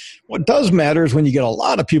 What does matter is when you get a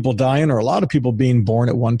lot of people dying or a lot of people being born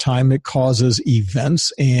at one time, it causes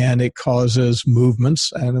events and it causes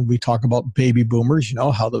movements. And we talk about baby boomers,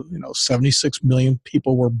 how 76 million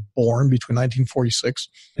people were born between 1946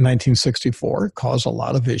 and 1964. It caused a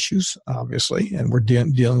lot of issues, obviously, and we're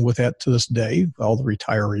dealing with that to this day, all the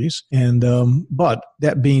retirees. And but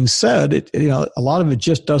that being said, a lot of it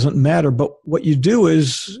just doesn't matter. But what you do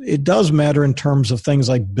is it does matter in terms of things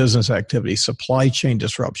like business activity, supply chain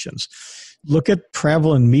disruptions. Look at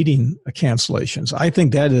travel and meeting cancellations. I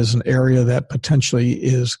think that is an area that potentially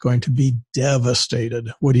is going to be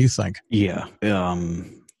devastated. What do you think? Yeah.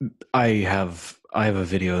 I have a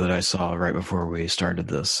video that I saw right before we started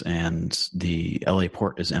this, and the LA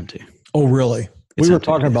port is empty. Oh, really? We were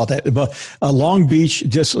talking about that, but Long Beach.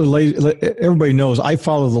 Just everybody knows I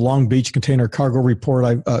follow the Long Beach Container Cargo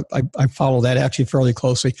Report. I follow that actually fairly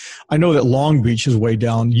closely. I know that Long Beach is way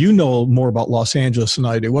down. You know more about Los Angeles than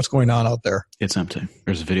I do. What's going on out there? It's empty.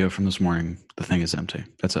 There's a video from this morning. The thing is empty.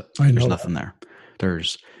 That's it. There's nothing there.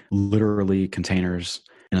 There's literally containers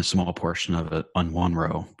in a small portion of it on one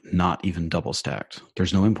row, not even double stacked.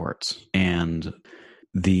 There's no imports, and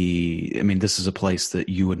this is a place that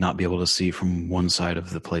you would not be able to see from one side of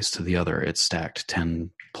the place to the other. It's stacked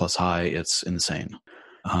 10 plus high. It's insane.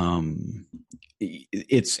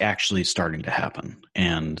 It's actually starting to happen,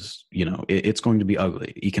 and it's going to be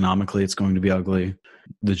ugly. Economically, it's going to be ugly.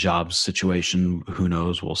 The jobs situation, who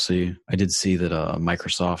knows? We'll see. I did see that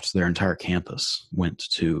Microsoft, their entire campus went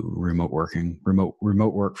to remote working. Remote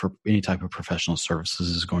work for any type of professional services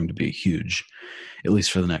is going to be huge, at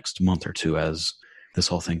least for the next month or two, as this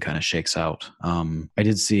whole thing kind of shakes out. I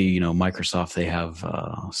did see, Microsoft, they have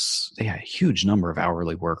a huge number of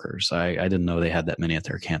hourly workers. I didn't know they had that many at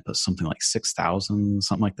their campus, something like 6,000,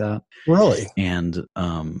 something like that. Really? And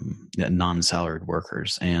non-salaried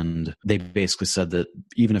workers. And they basically said that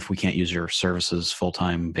even if we can't use your services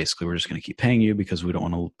full-time, basically we're just going to keep paying you because we don't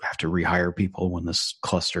want to have to rehire people when this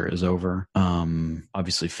cluster is over.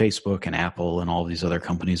 Obviously, Facebook and Apple and all these other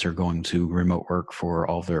companies are going to remote work for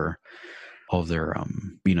all their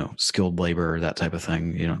skilled labor, that type of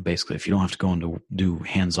thing. Basically, if you don't have to go and do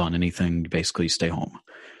hands-on anything, basically stay home.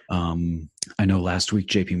 I know last week,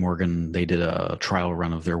 JP Morgan, they did a trial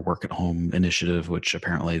run of their work at home initiative, which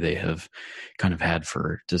apparently they have kind of had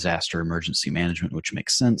for disaster emergency management, which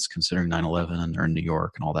makes sense considering 9/11 and they're in New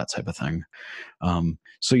York and all that type of thing.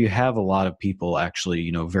 So you have a lot of people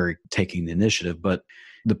actually, very taking the initiative, but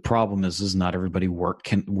the problem is not everybody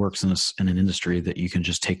works in an industry that you can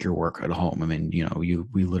just take your work at home. I mean,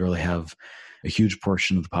 we literally have a huge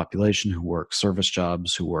portion of the population who work service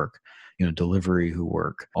jobs, who work, delivery who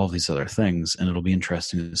work, all these other things. And it'll be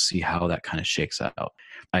interesting to see how that kind of shakes out.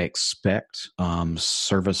 I expect the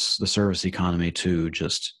service economy to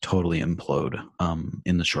just totally implode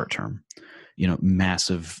in the short term.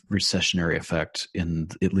 Massive recessionary effect in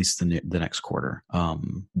at least the next quarter.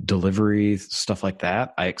 Delivery, stuff like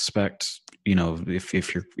that, I expect,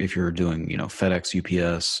 if you're doing,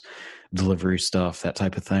 FedEx, UPS, delivery stuff, that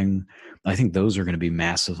type of thing, I think those are going to be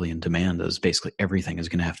massively in demand, as basically everything is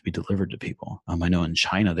going to have to be delivered to people. I know in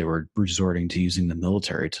China, they were resorting to using the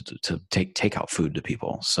military to take out food to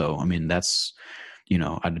people. So, I mean, that's,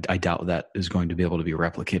 I doubt that is going to be able to be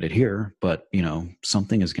replicated here, but,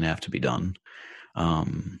 something is going to have to be done.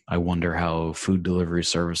 I wonder how food delivery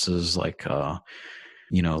services like,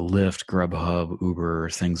 Lyft, Grubhub, Uber,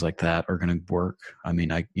 things like that are going to work. I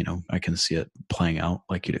mean, I can see it playing out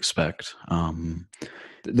like you'd expect.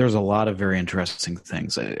 There's a lot of very interesting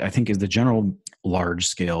things. I think the general large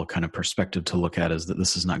scale kind of perspective to look at is that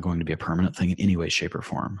this is not going to be a permanent thing in any way, shape, or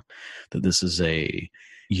form. That this is a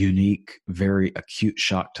unique, very acute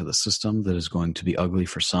shock to the system that is going to be ugly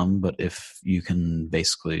for some. But if you can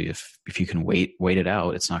basically, if you can wait it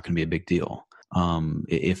out, it's not going to be a big deal.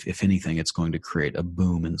 If anything, it's going to create a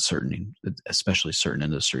boom in especially certain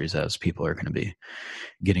industries, as people are going to be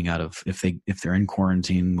getting out of, if they're in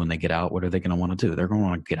quarantine, when they get out, what are they going to want to do? They're going to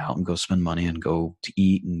want to get out and go spend money and go to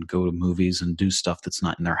eat and go to movies and do stuff that's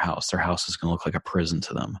not in their house. Their house is going to look like a prison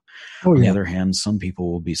to them. On the other hand, some people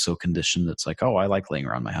will be so conditioned that's like, oh, I like laying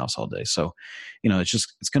around my house all day. So,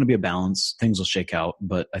 it's going to be a balance. Things will shake out.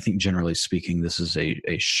 But I think generally speaking, this is a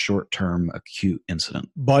short-term acute incident.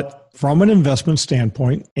 But from an investment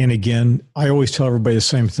standpoint, and again, I always tell everybody the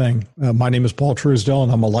same thing. My name is Paul Truesdell,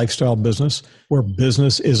 and I'm a lifestyle business where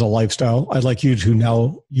business is a lifestyle. I'd like you to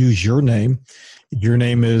now use your name. Your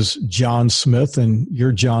name is John Smith, and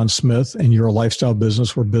you're John Smith, and you're a lifestyle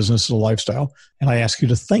business where business is a lifestyle. And I ask you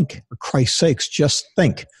to think. For Christ's sakes, just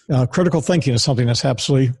think. Critical thinking is something that's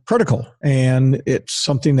absolutely critical, and it's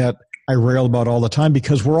something that I rail about all the time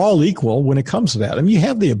because we're all equal when it comes to that. I mean, you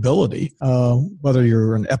have the ability, whether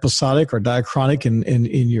you're an episodic or diachronic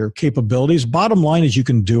in your capabilities. Bottom line is you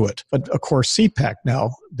can do it. But of course, CPAC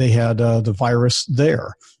now, they had the virus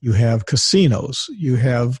there. You have casinos. You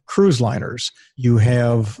have cruise liners. You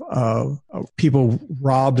have people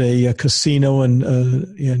robbed a casino in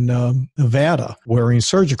Nevada wearing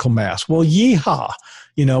surgical masks. Well, yeehaw.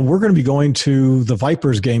 We're going to be going to the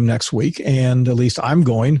Vipers game next week, and at least I'm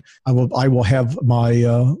going. I will have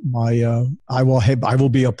I will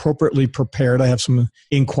be appropriately prepared. I have some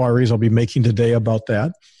inquiries I'll be making today about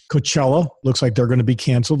that. Coachella looks like they're going to be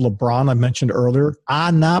canceled. LeBron, I mentioned earlier,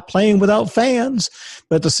 I'm not playing without fans.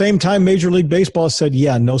 But at the same time, Major League Baseball said,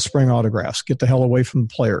 yeah, no spring autographs. Get the hell away from the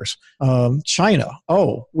players. China.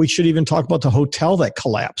 Oh, we should even talk about the hotel that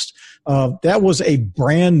collapsed. That was a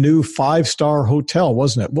brand new 5-star hotel,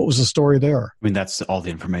 wasn't it? What was the story there? I mean, that's all the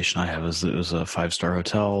information I have is it was a 5-star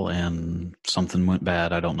hotel and something went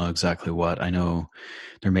bad. I don't know exactly what. I know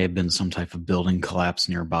there may have been some type of building collapse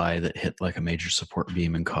nearby that hit like a major support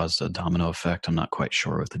beam and caused a domino effect. I'm not quite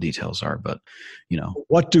sure what the details are, but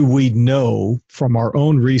What do we know from our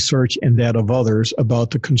own research and that of others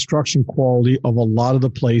about the construction quality of a lot of the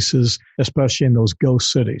places, especially in those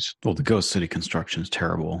ghost cities? Well, the ghost city construction is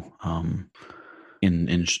terrible.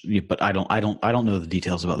 But I don't know the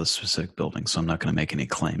details about the specific building, so I'm not going to make any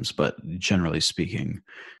claims. But generally speaking,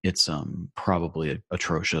 it's probably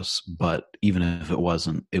atrocious. But even if it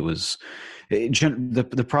wasn't, the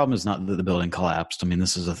problem is not that the building collapsed. I mean,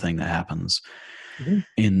 this is a thing that happens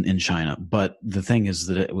in China. But the thing is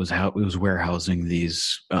that it was warehousing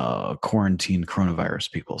these quarantined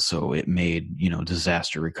coronavirus people, so it made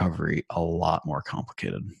disaster recovery a lot more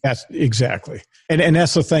complicated. That's exactly, and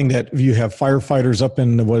that's the thing that you have firefighters up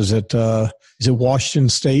in is it Washington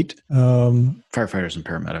State? Firefighters and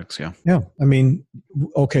paramedics, yeah. Yeah, I mean,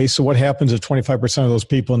 okay, so what happens if 25% of those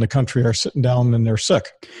people in the country are sitting down and they're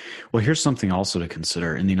sick? Well, here's something also to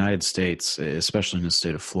consider. In the United States, especially in the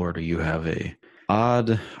state of Florida, you have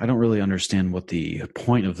I don't really understand what the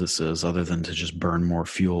point of this is other than to just burn more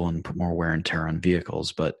fuel and put more wear and tear on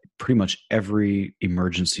vehicles. But pretty much every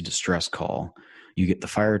emergency distress call, you get the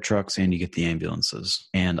fire trucks and you get the ambulances.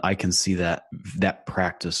 And I can see that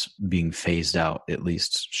practice being phased out, at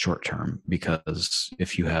least short term, because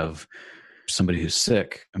if you have somebody who's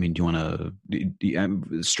sick, I mean, do you want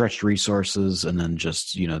to stretch resources and then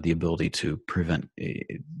just, the ability to prevent,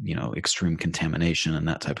 extreme contamination and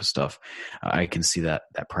that type of stuff? I can see that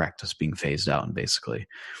practice being phased out and basically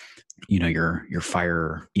your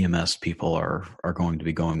fire EMS people are going to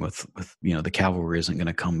be going with the cavalry isn't going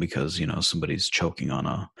to come because somebody's choking on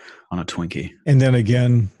a Twinkie. And then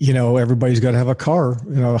again, everybody's got to have a car.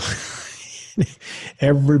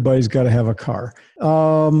 Everybody's got to have a car.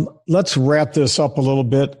 Let's wrap this up a little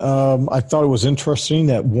bit. I thought it was interesting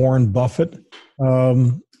that Warren Buffett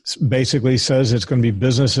basically says it's going to be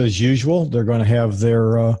business as usual. They're going to have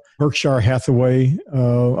their Berkshire Hathaway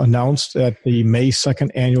announced at the May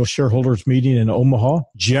 2nd annual shareholders meeting in Omaha.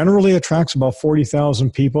 Generally attracts about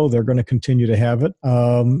 40,000 people. They're going to continue to have it.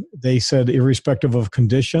 They said irrespective of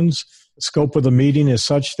conditions, the scope of the meeting is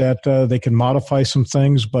such that they can modify some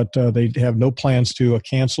things, but they have no plans to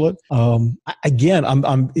cancel it. Again,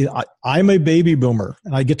 I'm a baby boomer,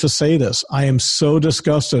 and I get to say this. I am so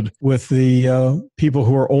disgusted with the people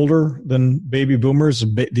who are older than baby boomers,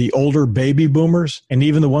 the older baby boomers, and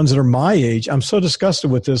even the ones that are my age. I'm so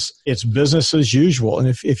disgusted with this. It's business as usual. And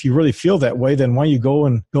if you really feel that way, then why don't you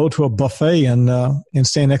go to a buffet and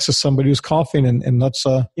stand next to somebody who's coughing and let's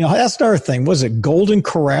that's another thing. Was it Golden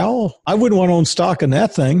Corral? I wouldn't want to own stock in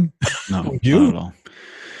that thing. No, Would you? not at all.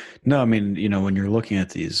 No, I mean, when you're looking at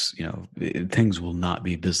these, things will not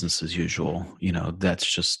be business as usual.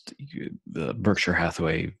 That's just the Berkshire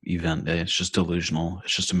Hathaway event. It's just delusional.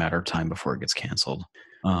 It's just a matter of time before it gets canceled.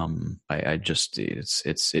 It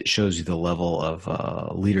shows you the level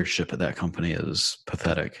of leadership at that company is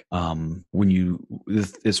pathetic.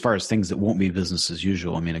 As far as things that won't be business as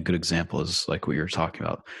usual, I mean, a good example is like what you're talking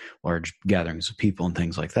about, large gatherings of people and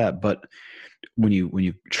things like that. But when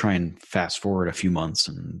you try and fast forward a few months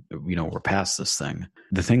and we're past this thing,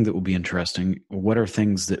 the thing that will be interesting, what are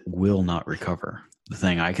things that will not recover? The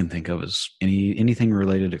thing I can think of is anything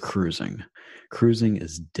related to cruising. Cruising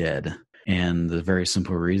is dead. And the very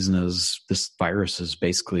simple reason is this virus has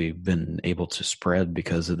basically been able to spread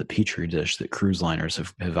because of the petri dish that cruise liners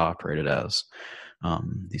have operated as.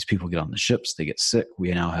 These people get on the ships, they get sick.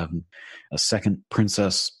 We now have a second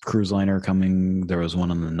Princess cruise liner coming. There was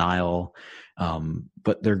one on the Nile,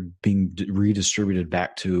 but they're being redistributed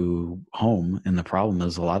back to home. And the problem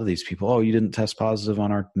is a lot of these people, you didn't test positive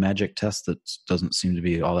on our magic test that doesn't seem to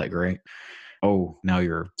be all that great. Now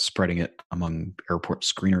you're spreading it among airport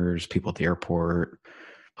screeners, people at the airport,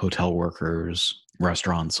 hotel workers,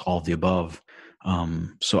 restaurants, all of the above.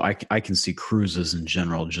 So I can see cruises in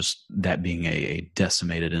general, just that being a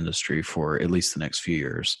decimated industry for at least the next few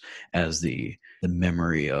years, as the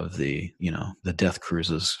memory of the death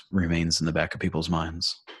cruises remains in the back of people's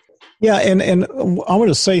minds. Yeah, and I want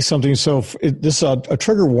to say something. So this is a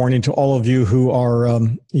trigger warning to all of you who are,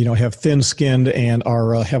 have thin-skinned and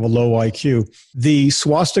have a low IQ. The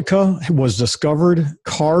swastika was discovered,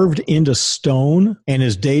 carved into stone, and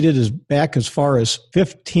is dated back as far as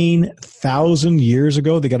 15,000 years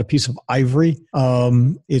ago. They got a piece of ivory.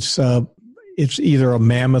 It's either a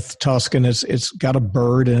mammoth tusk, and it's got a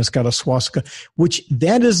bird, and it's got a swastika, which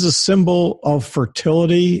that is a symbol of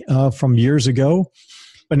fertility from years ago.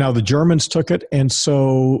 But now the Germans took it, and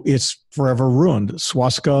so it's forever ruined.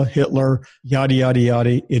 Swastika, Hitler, yada, yada,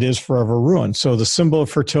 yada, it is forever ruined. So the symbol of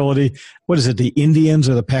fertility, what is it, the Indians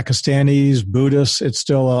or the Pakistanis, Buddhists, it's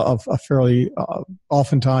still a fairly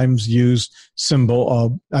oftentimes used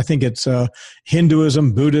symbol. I think it's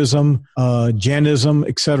Hinduism, Buddhism, Jainism,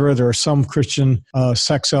 etc. There are some Christian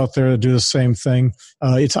sects out there that do the same thing.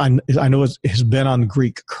 I know it has been on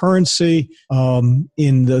Greek currency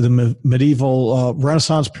in the medieval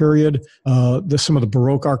Renaissance period, some of the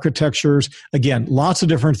Baroque architecture. Again, lots of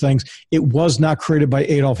different things. It was not created by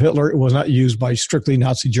Adolf Hitler. It was not used by strictly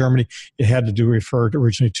Nazi Germany. It had to refer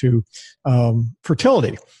originally to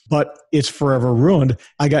fertility, but it's forever ruined.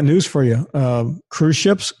 I got news for you. Cruise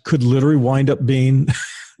ships could literally wind up being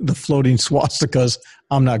the floating swastikas.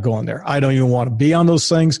 I'm not going there. I don't even want to be on those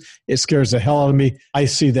things. It scares the hell out of me. I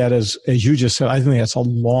see that as you just said, I think that's a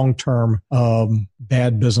long-term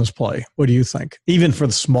bad business play. What do you think? Even for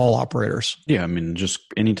the small operators. Yeah, I mean, just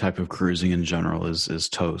any type of cruising in general is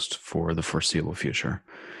toast for the foreseeable future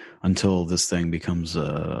until this thing becomes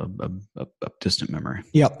a distant memory.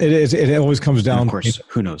 Yeah, it is. It always comes down. And of course,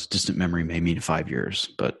 who knows? Distant memory may mean 5 years,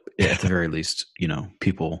 but at the very least,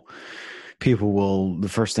 people will, the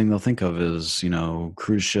first thing they'll think of is,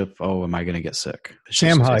 cruise ship. Oh, am I going to get sick?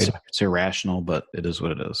 Sam Hyde. It's irrational, but it is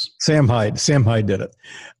what it is. Sam Hyde did it.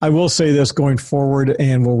 I will say this going forward,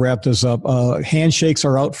 and we'll wrap this up. Handshakes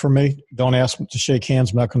are out for me. Don't ask me to shake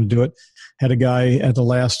hands. I'm not going to do it. Had a guy at the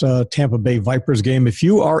last Tampa Bay Vipers game. If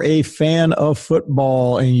you are a fan of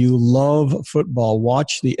football and you love football,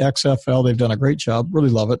 watch the XFL. They've done a great job. Really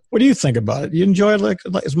love it. What do you think about it? You enjoy it like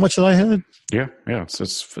as much as I had? Yeah.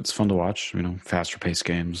 It's fun to watch. Faster paced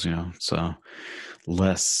games. It's a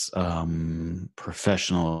less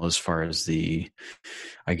professional as far as the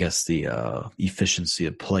efficiency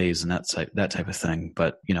of plays and that type of thing.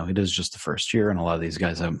 But it is just the first year, and a lot of these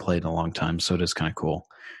guys haven't played in a long time, so it is kind of cool.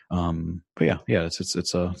 But yeah, it's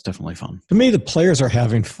definitely fun. To me, the players are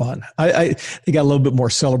having fun. They got a little bit more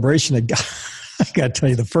celebration. I got to tell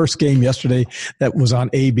you, the first game yesterday that was on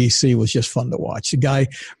ABC was just fun to watch. The guy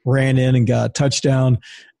ran in and got a touchdown,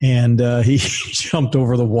 and he jumped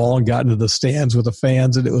over the wall and got into the stands with the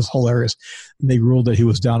fans, and it was hilarious. And they ruled that he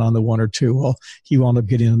was down on the 1 or 2. Well, he wound up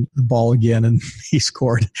getting the ball again, and he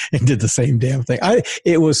scored and did the same damn thing.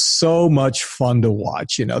 It was so much fun to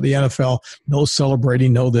watch. The NFL, no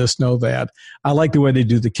celebrating, no this, no that. I like the way they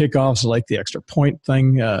do the kickoffs. I like the extra point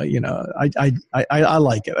thing. I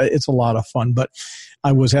like it. It's a lot of fun. But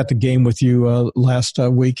I was at the game with you last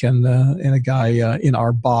week, and a guy in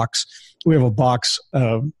our box. We have a box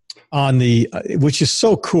on which is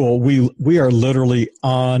so cool. We are literally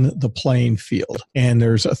on the playing field, and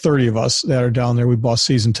there's 30 of us that are down there. We bought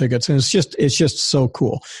season tickets, and it's just so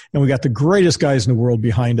cool. And we got the greatest guys in the world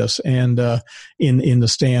behind us, and in the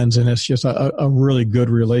stands, and it's just a really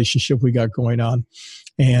good relationship we got going on.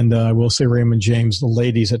 And I will say Raymond James, the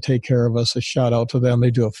ladies that take care of us, a shout out to them.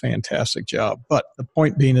 They do a fantastic job. But the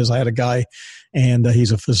point being is I had a guy, and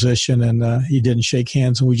he's a physician, and he didn't shake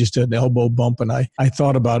hands, and we just did an elbow bump. And I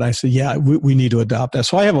thought about it. I said, yeah, we need to adopt that.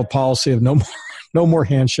 So I have a policy of no more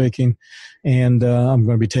handshaking, and I'm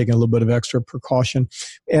going to be taking a little bit of extra precaution.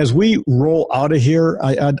 As we roll out of here,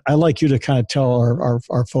 I like you to kind of tell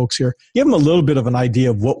our folks here, give them a little bit of an idea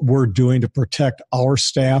of what we're doing to protect our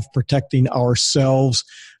staff, protecting ourselves,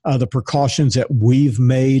 the precautions that we've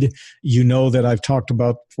made. That I've talked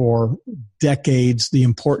about for decades, the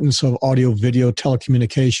importance of audio, video,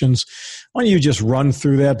 telecommunications. Why don't you just run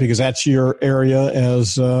through that, because that's your area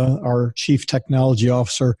as our chief technology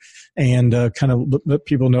officer, and kind of let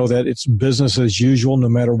people know that it's business as usual no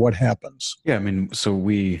matter what happens. Yeah, I mean, so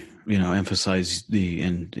we emphasize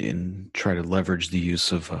and try to leverage the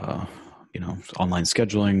use of online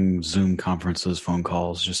scheduling, Zoom conferences, phone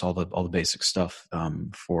calls, just all the basic stuff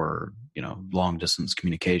for long distance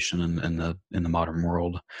communication in the modern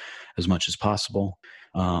world as much as possible.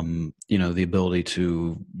 The ability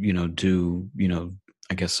to do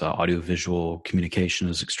audio visual communication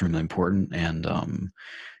is extremely important, and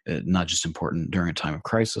not just important during a time of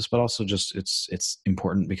crisis, but also just it's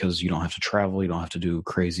important because you don't have to travel, you don't have to do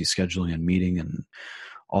crazy scheduling and meeting and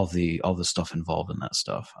all the stuff involved in that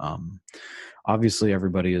stuff. Obviously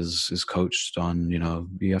everybody is coached on,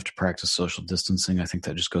 you have to practice social distancing. I think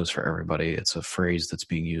that just goes for everybody. It's a phrase that's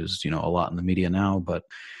being used, a lot in the media now, but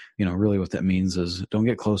really what that means is don't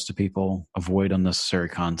get close to people, avoid unnecessary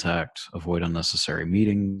contact, avoid unnecessary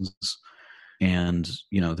meetings. And,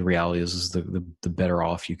 the reality is the better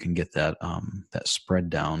off you can get that spread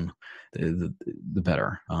down, the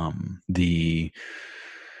better.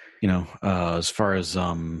 As far as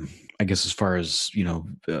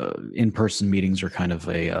in-person meetings are kind of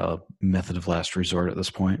a method of last resort at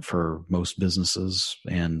this point for most businesses.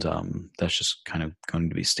 And that's just kind of going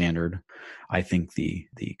to be standard. I think the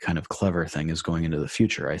kind of clever thing is going into the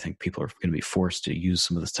future. I think people are going to be forced to use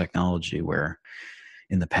some of this technology where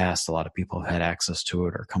in the past, a lot of people have had access to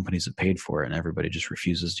it, or companies have paid for it, and everybody just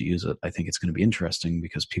refuses to use it. I think it's going to be interesting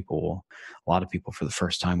because a lot of people for the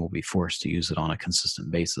first time will be forced to use it on a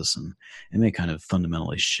consistent basis, and it may kind of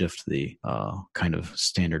fundamentally shift the kind of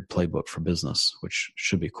standard playbook for business, which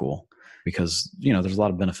should be cool. Because, there's a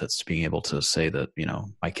lot of benefits to being able to say that,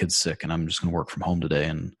 my kid's sick and I'm just going to work from home today,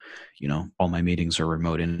 and, all my meetings are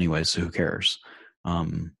remote anyway, so who cares?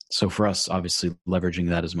 So for us, obviously leveraging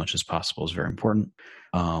that as much as possible is very important,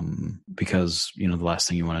 because, the last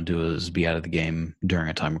thing you want to do is be out of the game during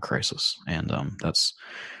a time of crisis. And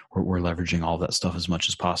we're leveraging all that stuff as much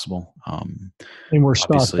as possible. And we're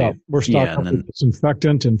stocked up. We're stocked up with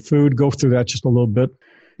disinfectant and food. Go through that just a little bit.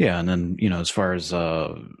 Yeah. And then, as far as,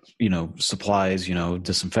 supplies,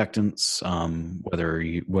 disinfectants,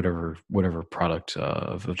 whatever product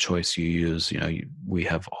of choice you use, we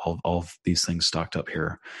have all of these things stocked up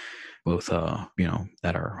here, both,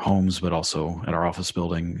 at our homes, but also at our office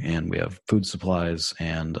building. And we have food supplies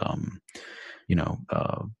and,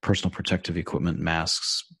 personal protective equipment,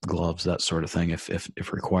 masks, gloves, that sort of thing,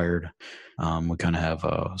 if required. We kind of have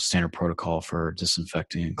a standard protocol for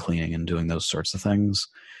disinfecting and cleaning and doing those sorts of things.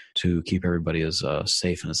 to keep everybody as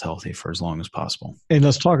safe and as healthy for as long as possible. And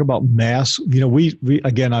let's talk about masks. We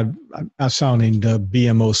again, I'm sounding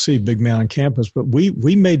BMOC, big man on campus, but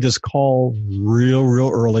we made this call real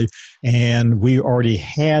early, and we already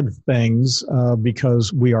had things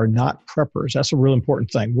because we are not preppers. That's a real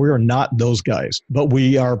important thing. We are not those guys, but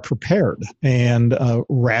we are prepared. And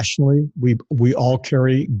rationally, we all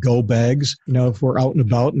carry go bags. If we're out and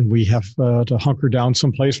about and we have to hunker down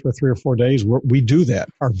someplace for 3 or 4 days, we do that.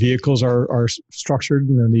 Our vehicles are structured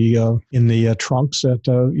in the trunks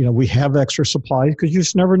that we have extra supplies, because you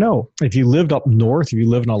just never know. If you lived up north, if you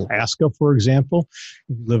live in Alaska, for example,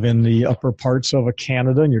 you live in the upper parts of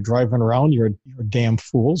Canada and you're driving around, you're a damn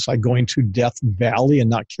fool. It's like going to Death Valley and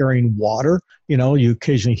not carrying water. You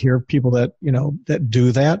occasionally hear people that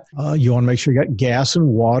do that. You want to make sure you got gas and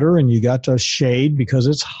water, and you got shade, because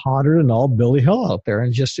it's hotter than all Billy Hell out there.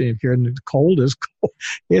 And just if you're in the cold,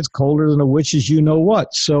 it's colder than a witch's you know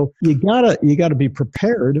what. So you gotta be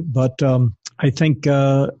prepared. But I'm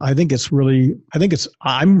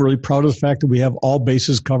really proud of the fact that we have all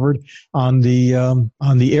bases covered on the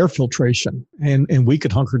air filtration, and we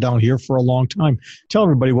could hunker down here for a long time. Tell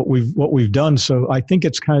everybody what we've done. So I think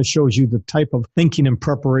it's kind of shows you the type of thinking and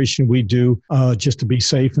preparation we do just to be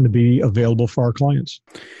safe and to be available for our clients.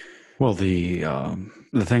 Well, the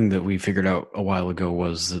thing that we figured out a while ago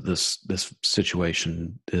was that this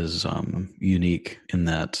situation is unique in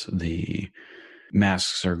that the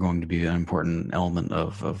masks are going to be an important element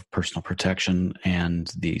of personal protection,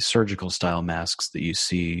 and the surgical style masks that you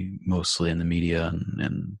see mostly in the media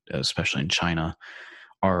and especially in China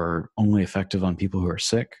are only effective on people who are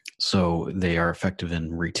sick. So they are effective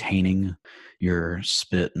in retaining your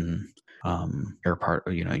spit and your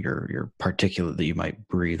particulate that you might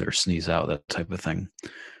breathe or sneeze out, that type of thing.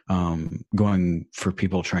 Going for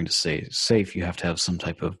people trying to stay safe, you have to have some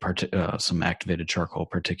type of some activated charcoal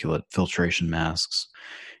particulate filtration masks,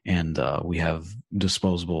 and we have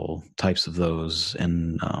disposable types of those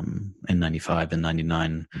in N95 and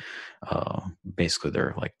N99. Basically,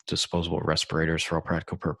 they're like disposable respirators for all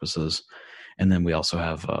practical purposes. And then we also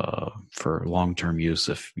have for long-term use,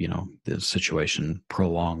 if the situation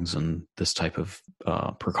prolongs and this type of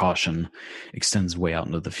precaution extends way out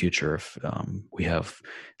into the future, if we have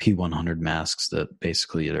P100 masks that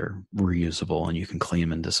basically are reusable and you can clean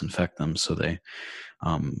them and disinfect them, so they,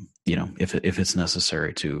 if it's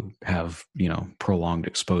necessary to have prolonged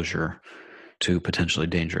exposure to potentially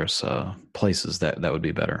dangerous places, that would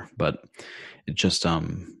be better. But it just,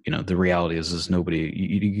 the reality is nobody,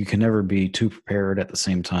 you can never be too prepared at the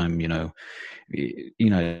same time. Nobody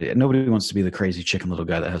wants to be the crazy chicken little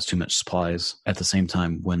guy that has too much supplies. At the same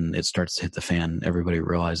time, when it starts to hit the fan, everybody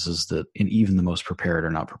realizes that even the most prepared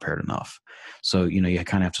are not prepared enough. So, you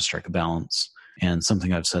kind of have to strike a balance. And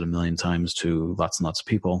something I've said a million times to lots and lots of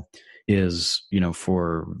people is,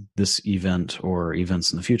 for this event or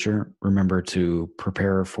events in the future, remember to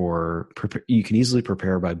prepare. You can easily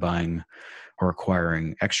prepare by buying or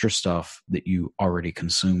acquiring extra stuff that you already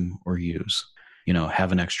consume or use.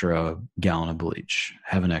 Have an extra gallon of bleach,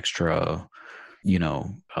 have an extra,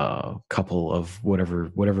 couple of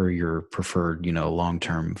whatever your preferred,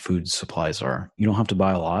 long-term food supplies are. You don't have to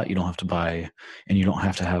buy a lot. You don't have to buy, and you don't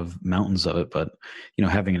have to have mountains of it, but,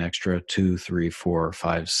 having an extra 2, 3, 4,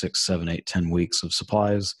 5, 6, 7, 8, 10 weeks of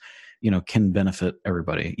supplies, can benefit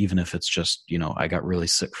everybody, even if it's just, I got really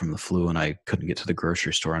sick from the flu and I couldn't get to the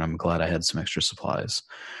grocery store and I'm glad I had some extra supplies.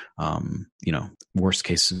 Worst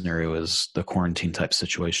case scenario is the quarantine type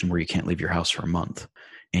situation where you can't leave your house for a month.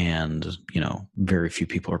 And, very few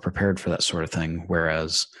people are prepared for that sort of thing.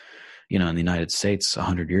 Whereas, in the United States,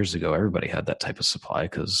 100 years ago, everybody had that type of supply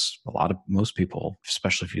because most people,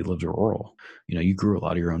 especially if you lived rural, you grew a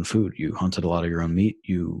lot of your own food. You hunted a lot of your own meat.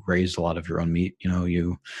 You raised a lot of your own meat.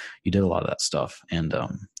 You did a lot of that stuff. And,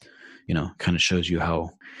 kind of shows you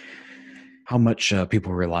how much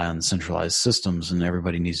people rely on centralized systems, and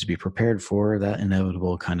everybody needs to be prepared for that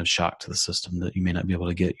inevitable kind of shock to the system that you may not be able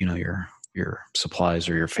to get, your supplies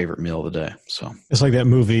or your favorite meal of the day. So it's like that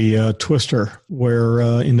movie Twister, where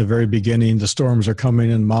in the very beginning the storms are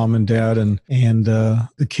coming and mom and dad and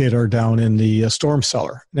the kid are down in the storm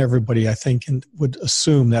cellar, and everybody I think would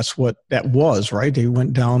assume that's what that was, right? They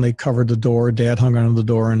went down, they covered the door, dad hung onto the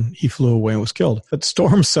door, and he flew away and was killed. But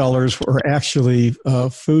storm cellars were actually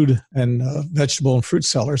food and vegetable and fruit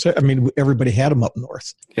cellars. I mean, everybody had them up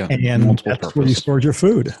north, yeah, and that's where you stored your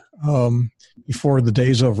food. before the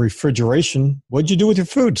days of refrigeration. What'd you do with your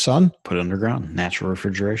food, son? Put it underground. Natural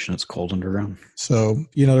refrigeration. It's cold underground. So,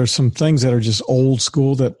 there's some things that are just old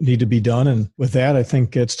school that need to be done. And with that, I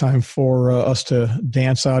think it's time for us to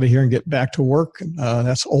dance out of here and get back to work.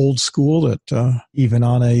 That's old school that even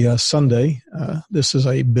on a Sunday, this is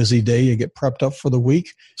a busy day. You get prepped up for the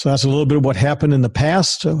week. So that's a little bit of what happened in the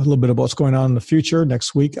past, a little bit of what's going on in the future.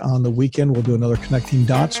 Next week on the weekend, we'll do another Connecting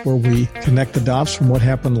Dots where we connect the dots from what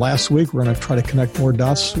happened last week. We're going to try to connect more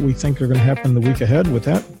dots we think are going to happen the week ahead. With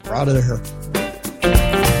that, we're out of here.